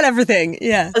 Share, tell everything.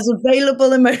 Yeah. As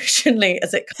available emotionally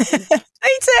as it comes.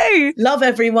 Me too. Love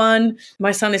everyone.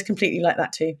 My son is completely like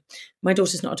that too. My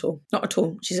daughter's not at all. Not at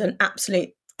all. She's an absolute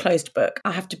closed book.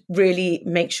 I have to really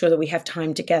make sure that we have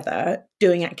time together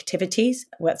doing activities.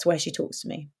 That's where she talks to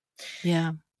me.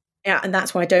 Yeah. Yeah, and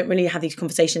that's why I don't really have these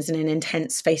conversations in an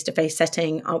intense face-to-face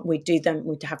setting. We do them,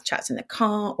 we have chats in the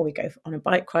car, or we go on a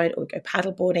bike ride, or we go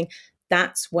paddleboarding.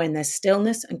 That's when there's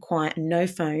stillness and quiet and no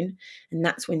phone. And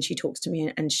that's when she talks to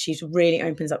me, and she really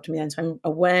opens up to me then. So I'm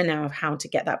aware now of how to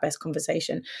get that best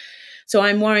conversation. So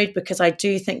I'm worried because I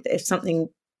do think that if something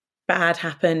bad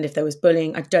happened, if there was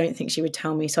bullying, I don't think she would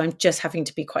tell me. So I'm just having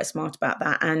to be quite smart about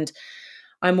that. And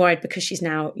I'm worried because she's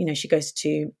now, she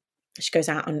goes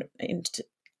out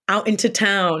out into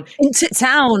town. Into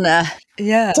town,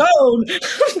 yeah. Town!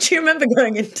 Do you remember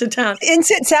going into town?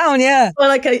 Into town, yeah. Or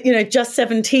like a, Just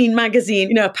 17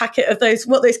 magazine, a packet of those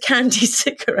candy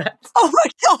cigarettes. Oh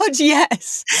my God,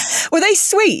 yes. Were they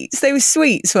sweets? They were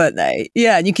sweets, weren't they?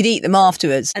 Yeah, and you could eat them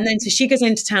afterwards. And then so she goes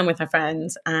into town with her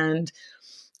friends, and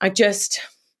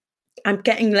I'm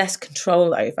getting less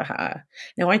control over her.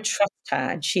 Now, I trust her,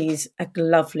 and she's a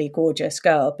lovely, gorgeous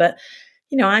girl. But,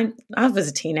 I was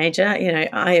a teenager,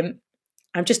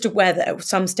 I'm just aware that at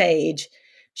some stage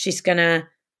she's gonna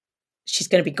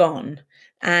be gone.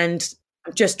 And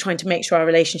I'm just trying to make sure our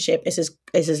relationship is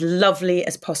as lovely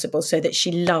as possible, so that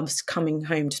she loves coming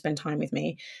home to spend time with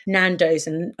me. Nando's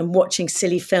and watching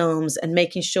silly films, and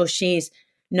making sure she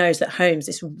knows that home's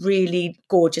this really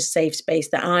gorgeous, safe space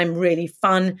that I'm really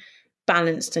fun,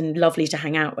 balanced and lovely to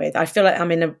hang out with. I feel like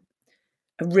I'm in a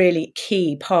really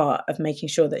key part of making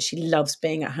sure that she loves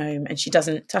being at home, and she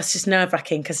doesn't. That's just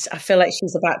nerve-wracking, because I feel like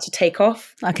she's about to take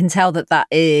off. I can tell that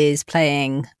is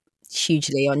playing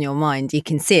hugely on your mind. You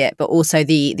can see it, but also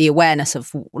the awareness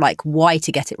of like why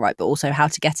to get it right, but also how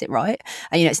to get it right.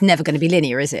 And it's never going to be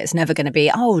linear, is it? It's never going to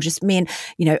be just me.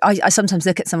 And I sometimes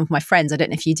look at some of my friends, I don't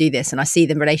know if you do this, and I see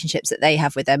the relationships that they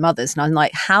have with their mothers, and I'm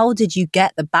like, how did you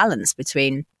get the balance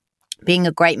between being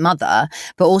a great mother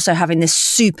but also having this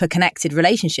super connected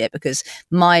relationship? Because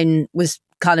mine was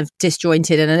kind of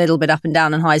disjointed and a little bit up and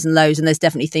down and highs and lows, and there's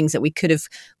definitely things that we could have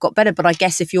got better. But I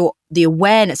guess if you have the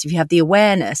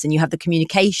awareness and you have the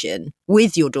communication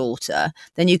with your daughter,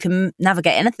 then you can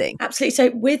navigate anything. Absolutely.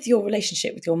 So with your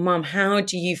relationship with your mum, how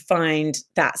do you find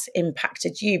that's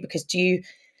impacted you? Because do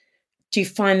you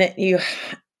find that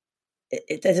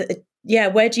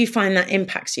where do you find that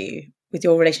impacts you with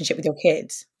your relationship with your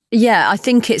kids? Yeah, I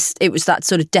think it was that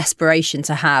sort of desperation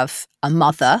to have a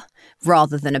mother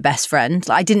rather than a best friend.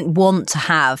 I didn't want to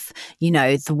have,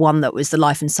 the one that was the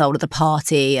life and soul of the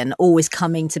party and always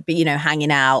coming to be,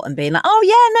 hanging out and being like, oh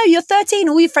yeah, no, you're 13.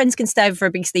 All your friends can stay over for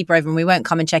a big sleepover and we won't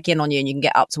come and check in on you and you can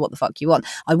get up to what the fuck you want.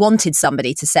 I wanted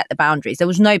somebody to set the boundaries. There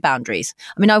was no boundaries.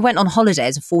 I mean, I went on holiday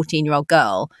as a 14-year-old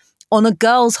girl on a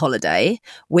girls' holiday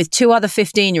with 2 other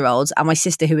 15-year-olds and my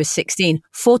sister who was 16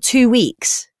 for 2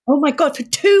 weeks. Oh my God, for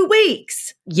 2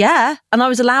 weeks. Yeah. And I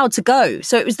was allowed to go.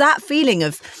 So it was that feeling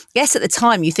of, yes, at the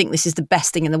time you think this is the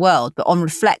best thing in the world, but on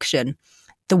reflection,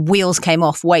 the wheels came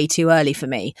off way too early for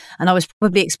me. And I was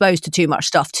probably exposed to too much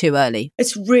stuff too early.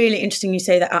 It's really interesting you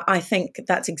say that. I think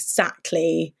that's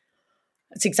exactly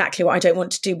what I don't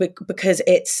want to do, because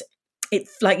it's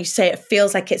like you say, it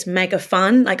feels like it's mega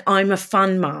fun. Like I'm a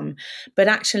fun mum, but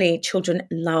actually children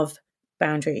love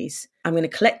boundaries. I'm going to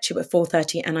collect you at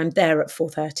 4:30 and I'm there at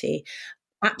 4:30.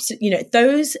 Absolutely.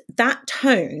 That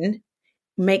tone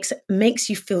makes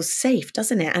you feel safe,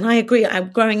 doesn't it? And I agree.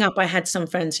 Growing up, I had some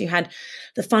friends who had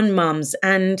the fun mums,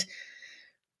 and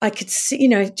I could see,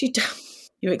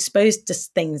 you're exposed to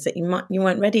things that you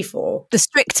weren't ready for. The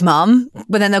strict mum,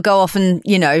 but then they'll go off and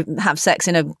have sex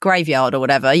in a graveyard or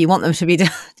whatever. You want them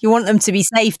to be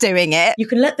safe doing it. You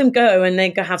can let them go and they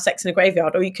go have sex in a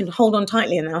graveyard, or you can hold on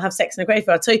tightly and they'll have sex in a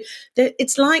graveyard. So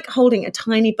it's like holding a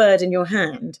tiny bird in your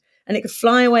hand, and it could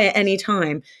fly away at any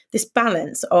time. This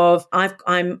balance of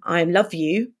I love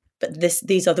you, but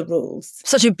these are the rules.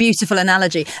 Such a beautiful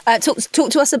analogy.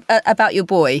 Talk to us about your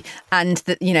boy and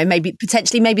maybe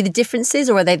the differences,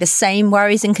 or are they the same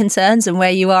worries and concerns, and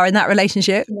where you are in that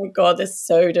relationship? Oh my God, they're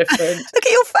so different. Look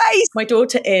at your face. My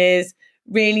daughter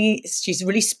she's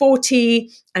really sporty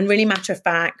and really matter of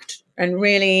fact and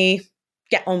really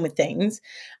get on with things.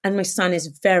 And my son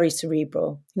is very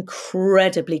cerebral,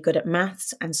 incredibly good at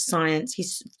maths and science.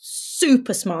 He's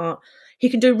super smart. He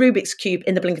can do a Rubik's Cube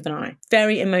in the blink of an eye.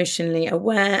 Very emotionally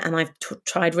aware, and I've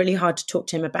tried really hard to talk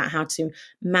to him about how to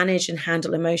manage and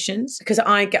handle emotions, because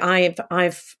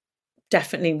I've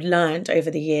definitely learned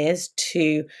over the years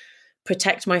to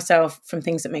protect myself from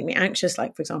things that make me anxious.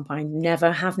 Like, for example, I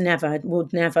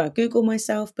would never Google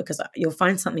myself, because you'll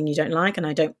find something you don't like,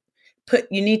 and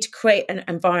you need to create an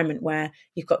environment where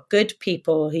you've got good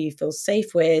people who you feel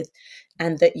safe with,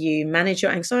 and that you manage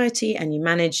your anxiety and you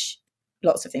manage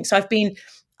lots of things. So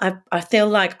I feel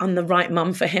like I'm the right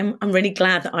mum for him. I'm really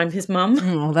glad that I'm his mum.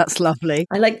 Oh, that's lovely.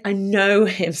 I know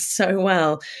him so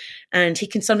well, and he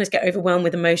can sometimes get overwhelmed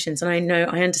with emotions. And I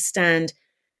understand.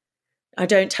 I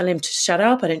don't tell him to shut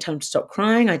up. I don't tell him to stop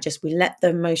crying. We let the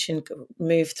emotion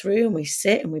move through, and we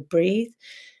sit and we breathe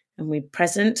and we're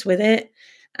present with it.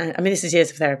 This is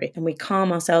years of therapy, and we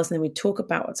calm ourselves, and then we talk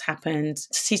about what's happened.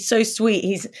 He's so sweet.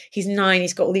 He's 9.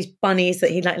 He's got all these bunnies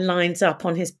that he lines up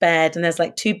on his bed, and there's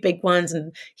 2 big ones,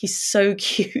 and he's so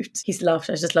cute. He's loved.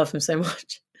 I just love him so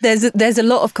much. There's a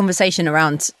lot of conversation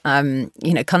around, kind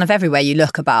of everywhere you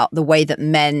look about the way that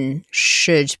men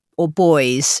should or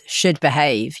boys should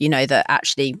behave, that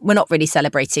actually we're not really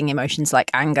celebrating emotions like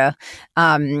anger.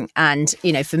 And,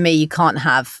 for me, you can't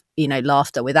have,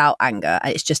 laughter without anger.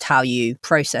 It's just how you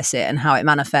process it and how it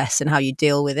manifests and how you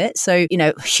deal with it. So,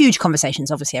 huge conversations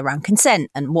obviously around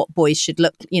consent and what boys should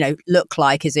look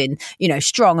like as in,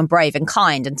 strong and brave and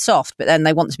kind and soft, but then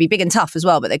they want to be big and tough as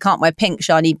well, but they can't wear pink,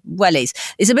 shiny wellies.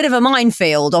 It's a bit of a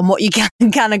minefield on what you can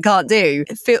and can't do.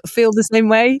 Feel the same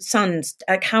way? Sons,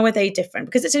 like, how are they different?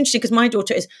 Because it's interesting because my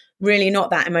daughter is really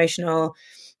not that emotional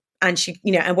and she,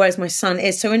 and whereas my son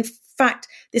is. So in fact,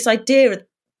 this idea,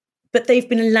 but they've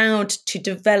been allowed to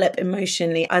develop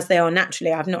emotionally as they are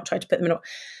naturally. I've not tried to put them in.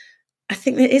 I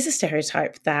think there is a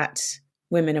stereotype that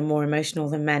women are more emotional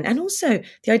than men. And also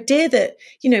the idea that,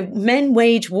 men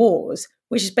wage wars,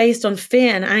 which is based on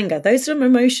fear and anger. Those are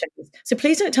emotions. So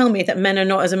please don't tell me that men are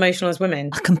not as emotional as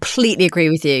women. I completely agree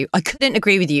with you. I couldn't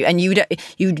agree with you. And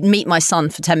you'd meet my son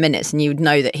for 10 minutes and you would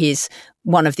know that he's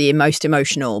one of the most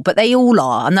emotional, but they all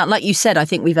are. And that, like you said, I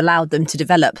think we've allowed them to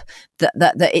develop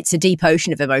that it's a deep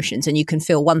ocean of emotions and you can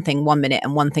feel one thing 1 minute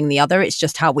and one thing the other. It's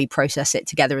just how we process it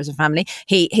together as a family.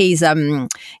 He's very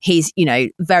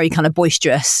kind of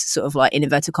boisterous, sort of like in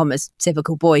inverted commas,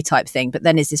 typical boy type thing. But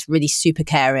then is this really super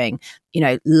caring,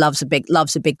 loves a big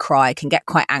cry, can get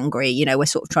quite angry. We're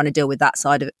sort of trying to deal with that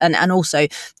side of it. And also,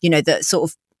 the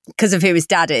sort of, because of who his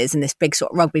dad is and this big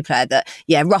sort of rugby player that,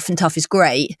 rough and tough is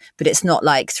great, but it's not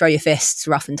like throw your fists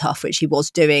rough and tough, which he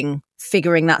was doing,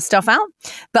 figuring that stuff out.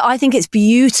 But I think it's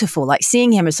beautiful, like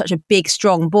seeing him as such a big,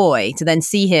 strong boy to then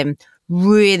see him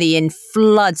really in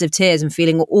floods of tears and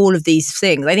feeling all of these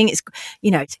things. I think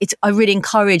it's I really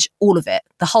encourage all of it,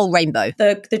 the whole rainbow.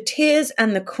 The tears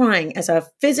and the crying as a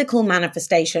physical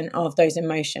manifestation of those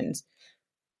emotions.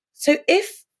 So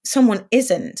if someone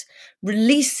isn't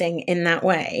releasing in that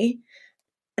way,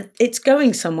 it's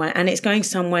going somewhere and it's going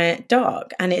somewhere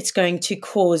dark and it's going to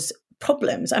cause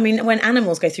problems. I mean, when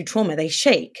animals go through trauma, they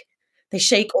shake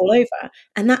all over.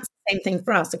 And that's the same thing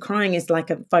for us. The crying is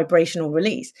like a vibrational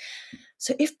release.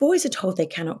 So if boys are told they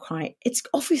cannot cry, it's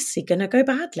obviously going to go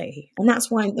badly. And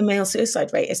that's why the male suicide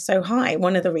rate is so high.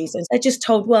 One of the reasons they're just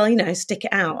told, well, stick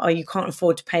it out, or you can't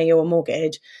afford to pay your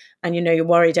mortgage. And, you're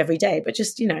worried every day, but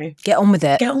just, get on with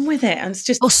it. Get on with it. And it's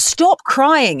just. Or stop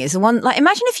crying is the one. Like,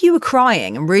 imagine if you were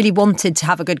crying and really wanted to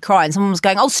have a good cry and someone was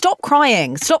going, oh, stop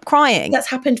crying. That's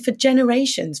happened for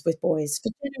generations with boys,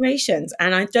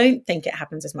 And I don't think it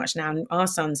happens as much now. And our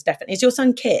son's definitely. Is your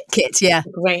son Kit? Kit, yeah.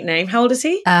 Great name. How old is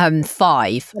he?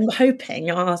 5. I'm hoping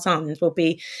our sons will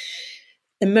be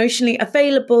emotionally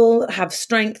available, have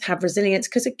strength, have resilience.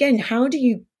 Because again, how do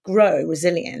you grow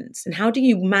resilience and how do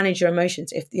you manage your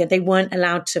emotions if they weren't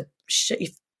allowed to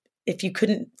if you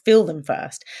couldn't feel them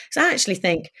first? So I actually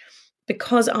think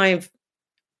because I've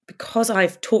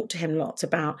talked to him lots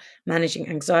about managing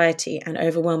anxiety and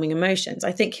overwhelming emotions,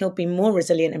 I think he'll be more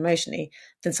resilient emotionally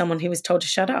than someone who was told to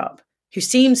shut up, who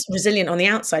seems resilient on the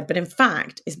outside, but in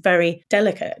fact is very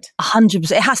delicate. 100%.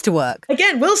 It has to work.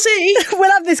 Again, we'll see. We'll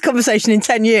have this conversation in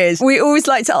 10 years. We always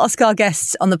like to ask our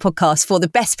guests on the podcast for the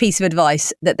best piece of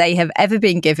advice that they have ever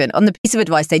been given, on the piece of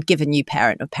advice they'd given you,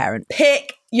 parent or parent.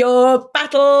 Pick your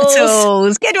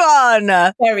battles. Good one.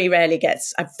 I very rarely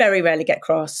get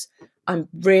cross. I'm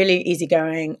really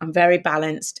easygoing. I'm very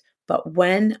balanced. But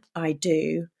when I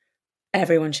do,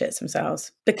 everyone shits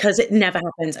themselves because it never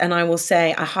happens. And I will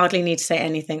say, I hardly need to say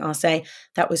anything. I'll say,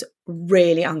 that was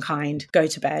really unkind. Go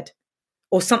to bed.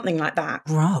 Or something like that.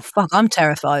 Oh, fuck, I'm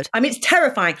terrified. I mean, it's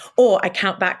terrifying. Or I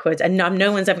count backwards and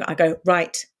no one's ever, I go,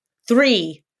 right,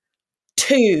 3,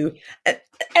 2,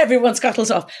 everyone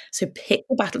scuttles off. So pick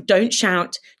the battle. Don't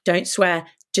shout. Don't swear.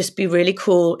 Just be really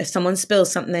cool. If someone spills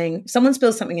something in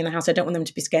the house, I don't want them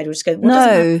to be scared. We'll just go,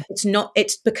 no,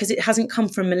 it's because it hasn't come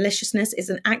from maliciousness. It's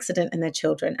an accident and they're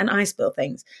children. And I spill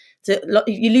things. So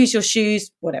you lose your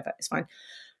shoes, whatever, it's fine.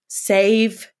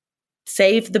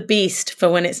 Save the beast for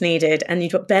when it's needed. And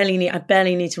I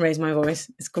barely need to raise my voice.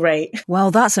 It's great.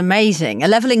 Well, that's amazing. A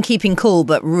level in keeping cool,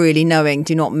 but really knowing,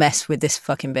 do not mess with this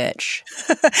fucking bitch.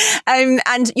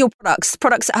 And your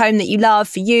products at home that you love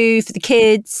for you, for the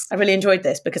kids. I really enjoyed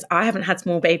this because I haven't had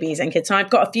small babies and kids. So I've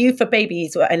got a few for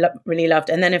babies that I really loved,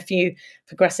 and then a few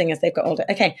progressing as they've got older.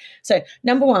 Okay. So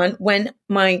number one, when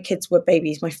my kids were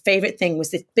babies, my favorite thing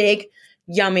was this big,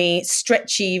 yummy,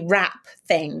 stretchy wrap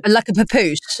thing. Like a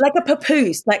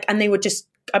papoose. And they would just,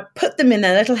 I put them in,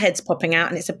 their little heads popping out,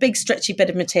 and it's a big stretchy bit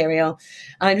of material.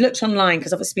 And I looked online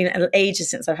because obviously it's been ages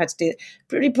since I've had to do it.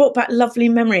 But it really brought back lovely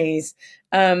memories.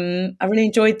 I really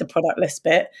enjoyed the product list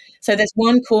bit. So there's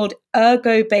one called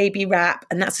Ergo Baby Wrap,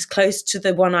 and that's as close to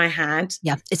the one I had.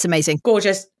 Yeah, it's amazing.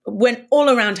 Gorgeous. Went all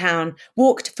around town,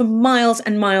 walked for miles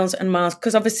and miles and miles,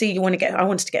 because obviously I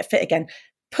wanted to get fit again.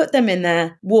 Put them in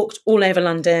there, walked all over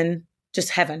London.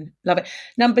 Just heaven. Love it.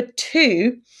 Number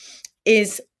 2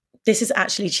 is, this is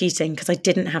actually cheating because I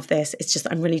didn't have this. It's just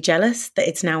I'm really jealous that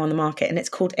it's now on the market, and it's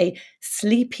called a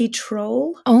Sleepy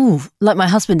Troll. Oh, like my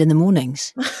husband in the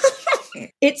mornings.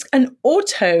 It's an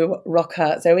auto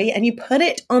rocker, Zoe, and you put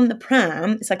it on the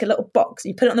pram. It's like a little box.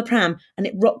 You put it on the pram and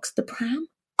it rocks the pram.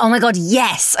 Oh my God,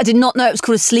 yes. I did not know it was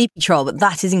called a Sleepy Troll, but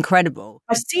that is incredible.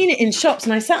 I've seen it in shops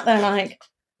and I sat there like,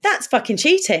 that's fucking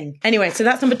cheating. Anyway, so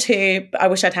that's number 2. But I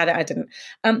wish I'd had it. I didn't.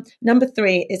 Number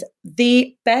 3 is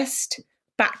the best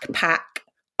backpack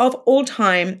of all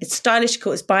time. It's stylish.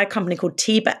 It's by a company called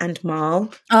Tiba and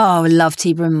Marl. Oh, I love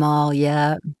Tiba and Marl,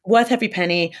 yeah. Worth every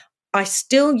penny. I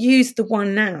still use the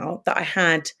one now that I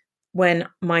had when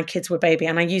my kids were baby,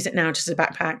 and I use it now just as a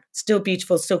backpack. Still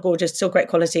beautiful, still gorgeous, still great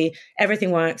quality.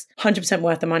 Everything works. 100%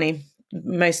 worth the money.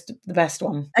 The best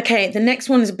one. Okay, the next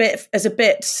one is a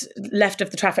bit left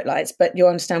of the traffic lights, but you'll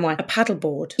understand why. A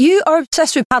paddleboard. You are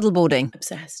obsessed with paddleboarding.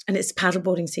 Obsessed. And it's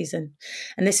paddleboarding season.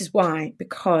 And this is why,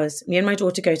 because me and my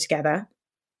daughter go together.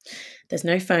 There's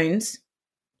no phones.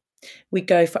 We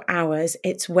go for hours.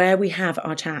 It's where we have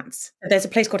our chats. There's a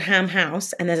place called Ham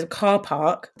House, and there's a car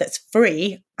park that's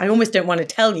free. I almost don't want to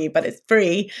tell you, but it's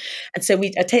free. And so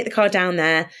I take the car down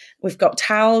there. We've got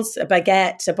towels, a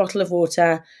baguette, a bottle of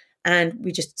water, and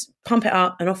we just pump it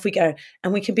up and off we go.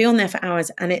 And we can be on there for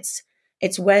hours. And it's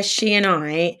where she and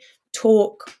I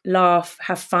talk, laugh,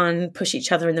 have fun, push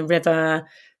each other in the river.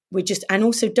 And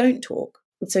also don't talk.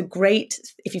 It's a great,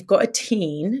 if you've got a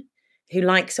teen who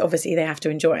likes, obviously they have to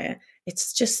enjoy it.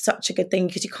 It's just such a good thing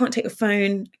because you can't take your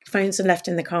phone. Phones are left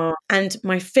in the car. And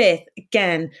my 5th,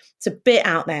 again, it's a bit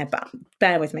out there, but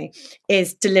bear with me,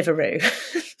 is Deliveroo.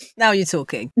 Now you're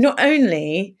talking. Not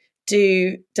only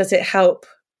does it help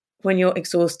when you're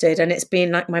exhausted, and it's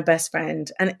been like my best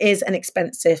friend, and it is an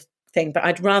expensive thing, but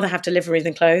I'd rather have delivery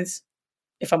than clothes,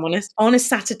 if I'm honest. On a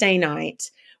Saturday night,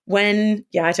 I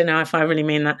don't know if I really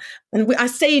mean that. And I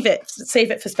save it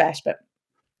for special, but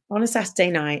on a Saturday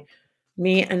night,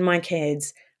 me and my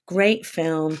kids, great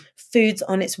film, food's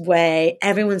on its way,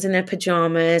 everyone's in their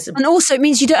pajamas. And also it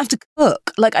means you don't have to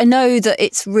cook. Like, I know that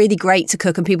it's really great to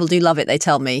cook and people do love it, they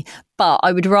tell me, but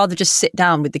I would rather just sit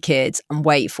down with the kids and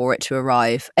wait for it to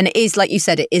arrive. And it is, like you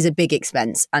said, it is a big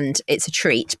expense and it's a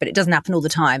treat, but it doesn't happen all the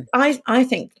time. I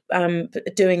think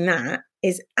doing that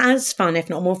is as fun, if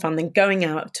not more fun, than going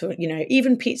out to,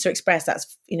 even Pizza Express.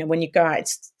 That's, when you go out,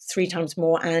 it's 3 times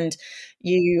more, and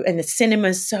the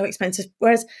cinema's so expensive.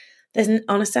 Whereas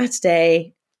on a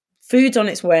Saturday, food's on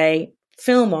its way,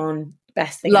 film on,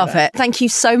 best thing Love ever. it. Thank you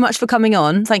so much for coming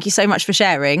on. Thank you so much for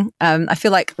sharing. I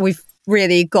feel like we've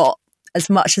really got as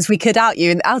much as we could out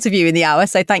of you in the hour.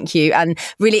 So thank you. And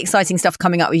really exciting stuff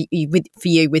coming up for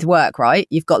you with work, right?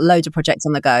 You've got loads of projects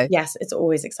on the go. Yes, it's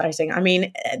always exciting. I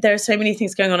mean, there are so many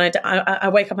things going on. I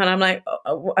wake up and I'm like,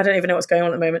 I don't even know what's going on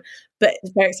at the moment, but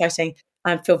it's very exciting.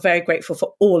 I feel very grateful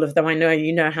for all of them. I know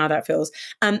you know how that feels.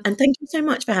 And thank you so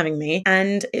much for having me.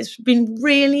 And it's been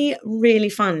really, really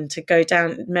fun to go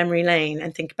down memory lane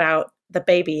and think about the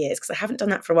baby years, because I haven't done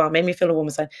that for a while. Made me feel a warm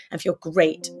side, and for your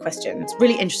great questions.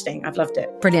 Really interesting. I've loved it.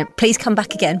 Brilliant. Please come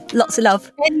back again. Lots of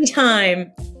love.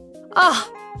 Anytime.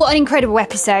 What an incredible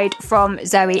episode from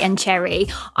Zoe and Cherry.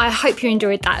 I hope you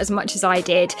enjoyed that as much as I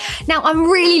did. Now,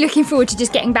 I'm really looking forward to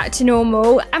just getting back to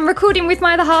normal and recording with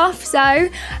my other half.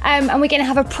 And we're going to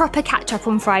have a proper catch up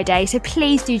on Friday. So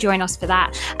please do join us for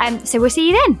that. So we'll see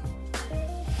you then.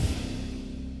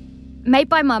 Made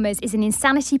by Mamas is an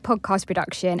Insanity podcast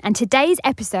production, and today's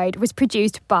episode was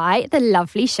produced by the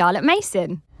lovely Charlotte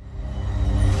Mason.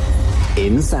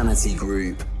 Insanity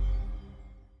Group.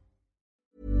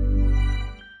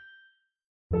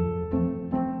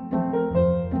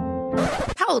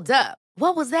 Hold up.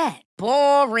 What was that?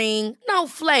 Boring. No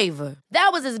flavor. That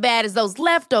was as bad as those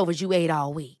leftovers you ate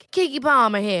all week. Keke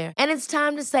Palmer here, and it's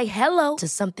time to say hello to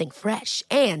something fresh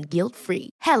and guilt-free.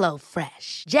 Hello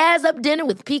Fresh. Jazz up dinner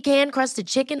with pecan-crusted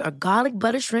chicken or garlic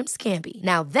butter shrimp scampi.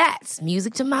 Now that's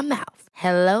music to my mouth.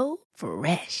 Hello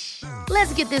Fresh.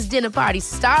 Let's get this dinner party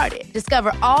started.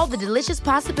 Discover all the delicious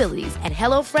possibilities at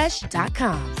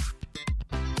HelloFresh.com.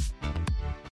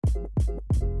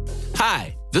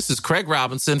 Hi, this is Craig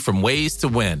Robinson from Ways to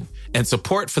Win, and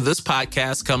support for this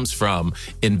podcast comes from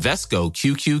Invesco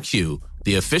QQQ,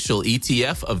 the official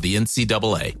ETF of the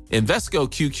NCAA. Invesco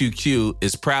QQQ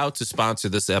is proud to sponsor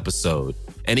this episode,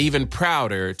 and even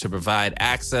prouder to provide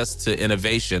access to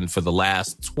innovation for the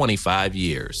last 25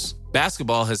 years.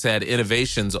 Basketball has had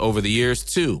innovations over the years,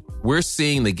 too. We're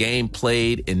seeing the game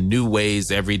played in new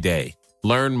ways every day.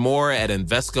 Learn more at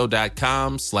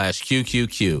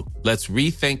Invesco.com/QQQ. Let's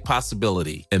rethink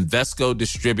possibility. Invesco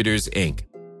Distributors, Inc.